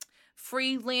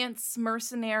freelance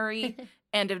mercenary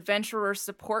and adventurer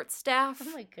support staff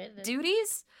Oh my goodness.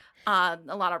 duties. A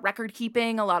lot of record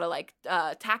keeping, a lot of like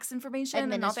tax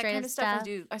information and all that kind of Administrative stuff.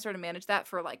 stuff. I sort of manage that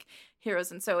for like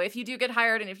heroes. And so if you do get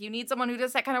hired and if you need someone who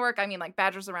does that kind of work, I mean like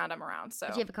Badger's around, I'm around. So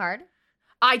Do you have a card?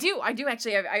 I do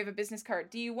actually. I have a business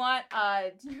card. Do you want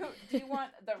do you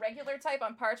want the regular type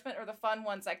on parchment or the fun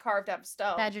ones I carved out of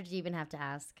stone? Badger, do you even have to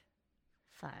ask?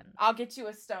 Fun. I'll get you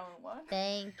a stone one.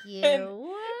 Thank you.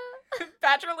 And-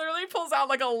 Badger literally pulls out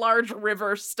like a large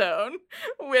river stone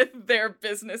with their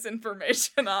business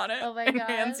information on it. Oh my and God.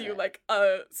 hands you like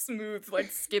a smooth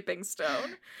like skipping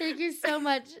stone. Thank you so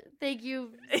much. Thank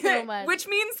you so much. Which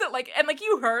means that like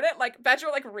you heard it, like Badger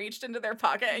like reached into their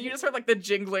pocket and you just heard like the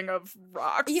jingling of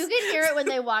rocks. You can hear it when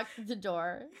they walk through the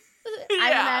door. I'm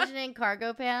Yeah. imagining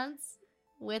cargo pants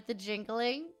with the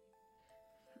jingling.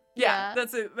 Yeah,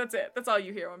 that's it. That's all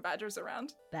you hear when Badger's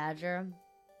around. Badger,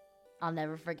 I'll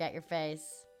never forget your face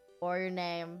or your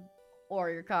name or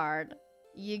your card.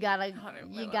 You got a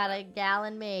gal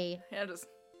in me. Yeah,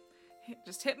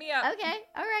 just hit me up. Okay,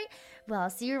 all right. Well, I'll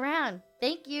see you around.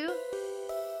 Thank you.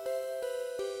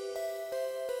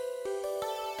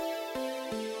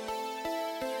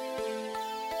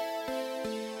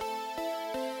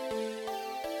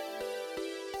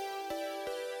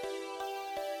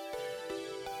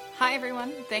 Hi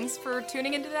everyone, thanks for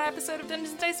tuning into that episode of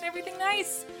Dungeons & Dice and Everything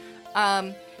Nice.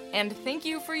 And thank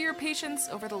you for your patience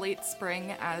over the late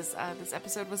spring as this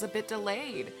episode was a bit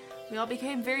delayed. We all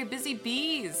became very busy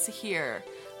bees here,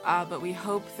 but we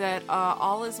hope that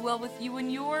all is well with you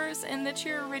and yours and that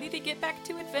you're ready to get back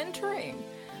to adventuring.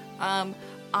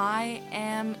 I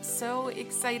am so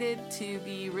excited to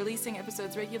be releasing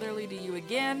episodes regularly to you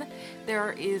again.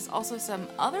 There is also some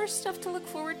other stuff to look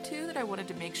forward to that I wanted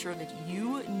to make sure that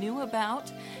you knew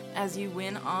about as you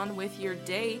went on with your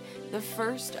day. The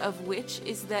first of which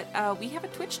is that we have a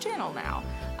Twitch channel now.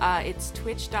 It's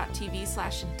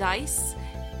twitch.tv/dice,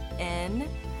 N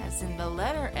as in the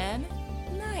letter N,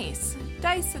 nice,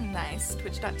 dice and nice,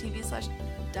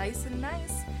 twitch.tv/dice and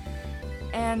nice.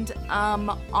 And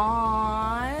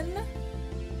on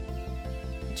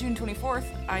June 24th,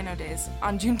 I know days,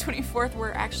 on June 24th,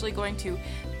 we're actually going to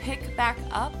pick back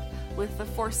up with the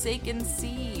Forsaken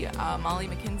Sea. Molly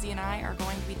McKenzie and I are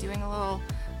going to be doing a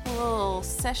little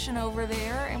session over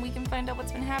there, and we can find out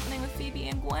what's been happening with Phoebe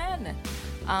and Gwen.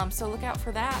 So look out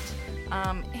for that.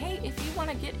 Hey, if you want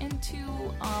to get into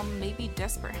maybe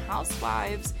Desperate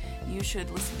Housewives, you should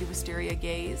listen to Wisteria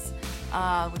Gaze,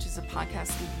 which is a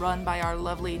podcast run by our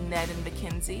lovely Ned and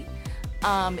Mackenzie.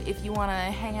 If you want to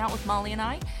hang out with Molly and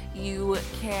I, you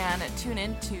can tune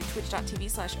in to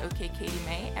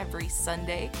twitch.tv/OKKatieMay every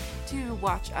Sunday to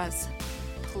watch us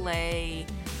play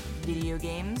video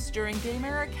games during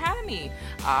Gamer Academy.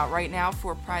 Right now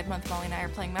for Pride Month, Molly and I are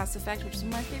playing Mass Effect, which is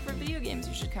one of my favorite video games.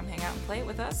 You should come hang out and play it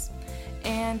with us.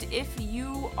 And if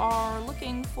you are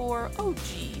looking for,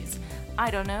 I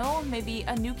don't know, maybe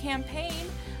a new campaign,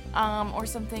 or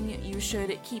something, you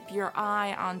should keep your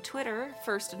eye on Twitter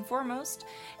first and foremost,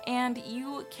 and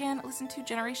you can listen to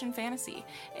Generation Fantasy,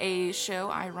 a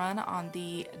show I run on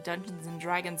the Dungeons &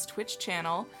 Dragons Twitch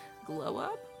channel. Glow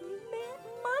up?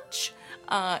 Much?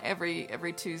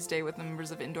 Every Tuesday with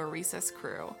members of Indoor Recess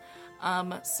crew.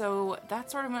 So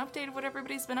that's sort of an update of what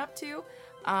everybody's been up to.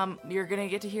 You're gonna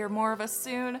get to hear more of us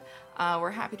soon.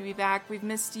 We're happy to be back. We've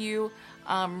missed you.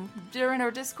 During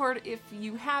our Discord, if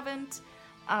you haven't,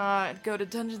 go to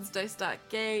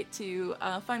dungeonsdice.gay to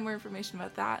find more information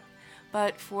about that.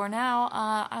 But for now,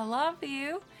 I love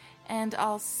you, and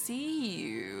I'll see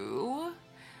you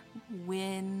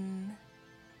when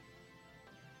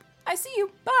I see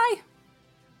you. Bye!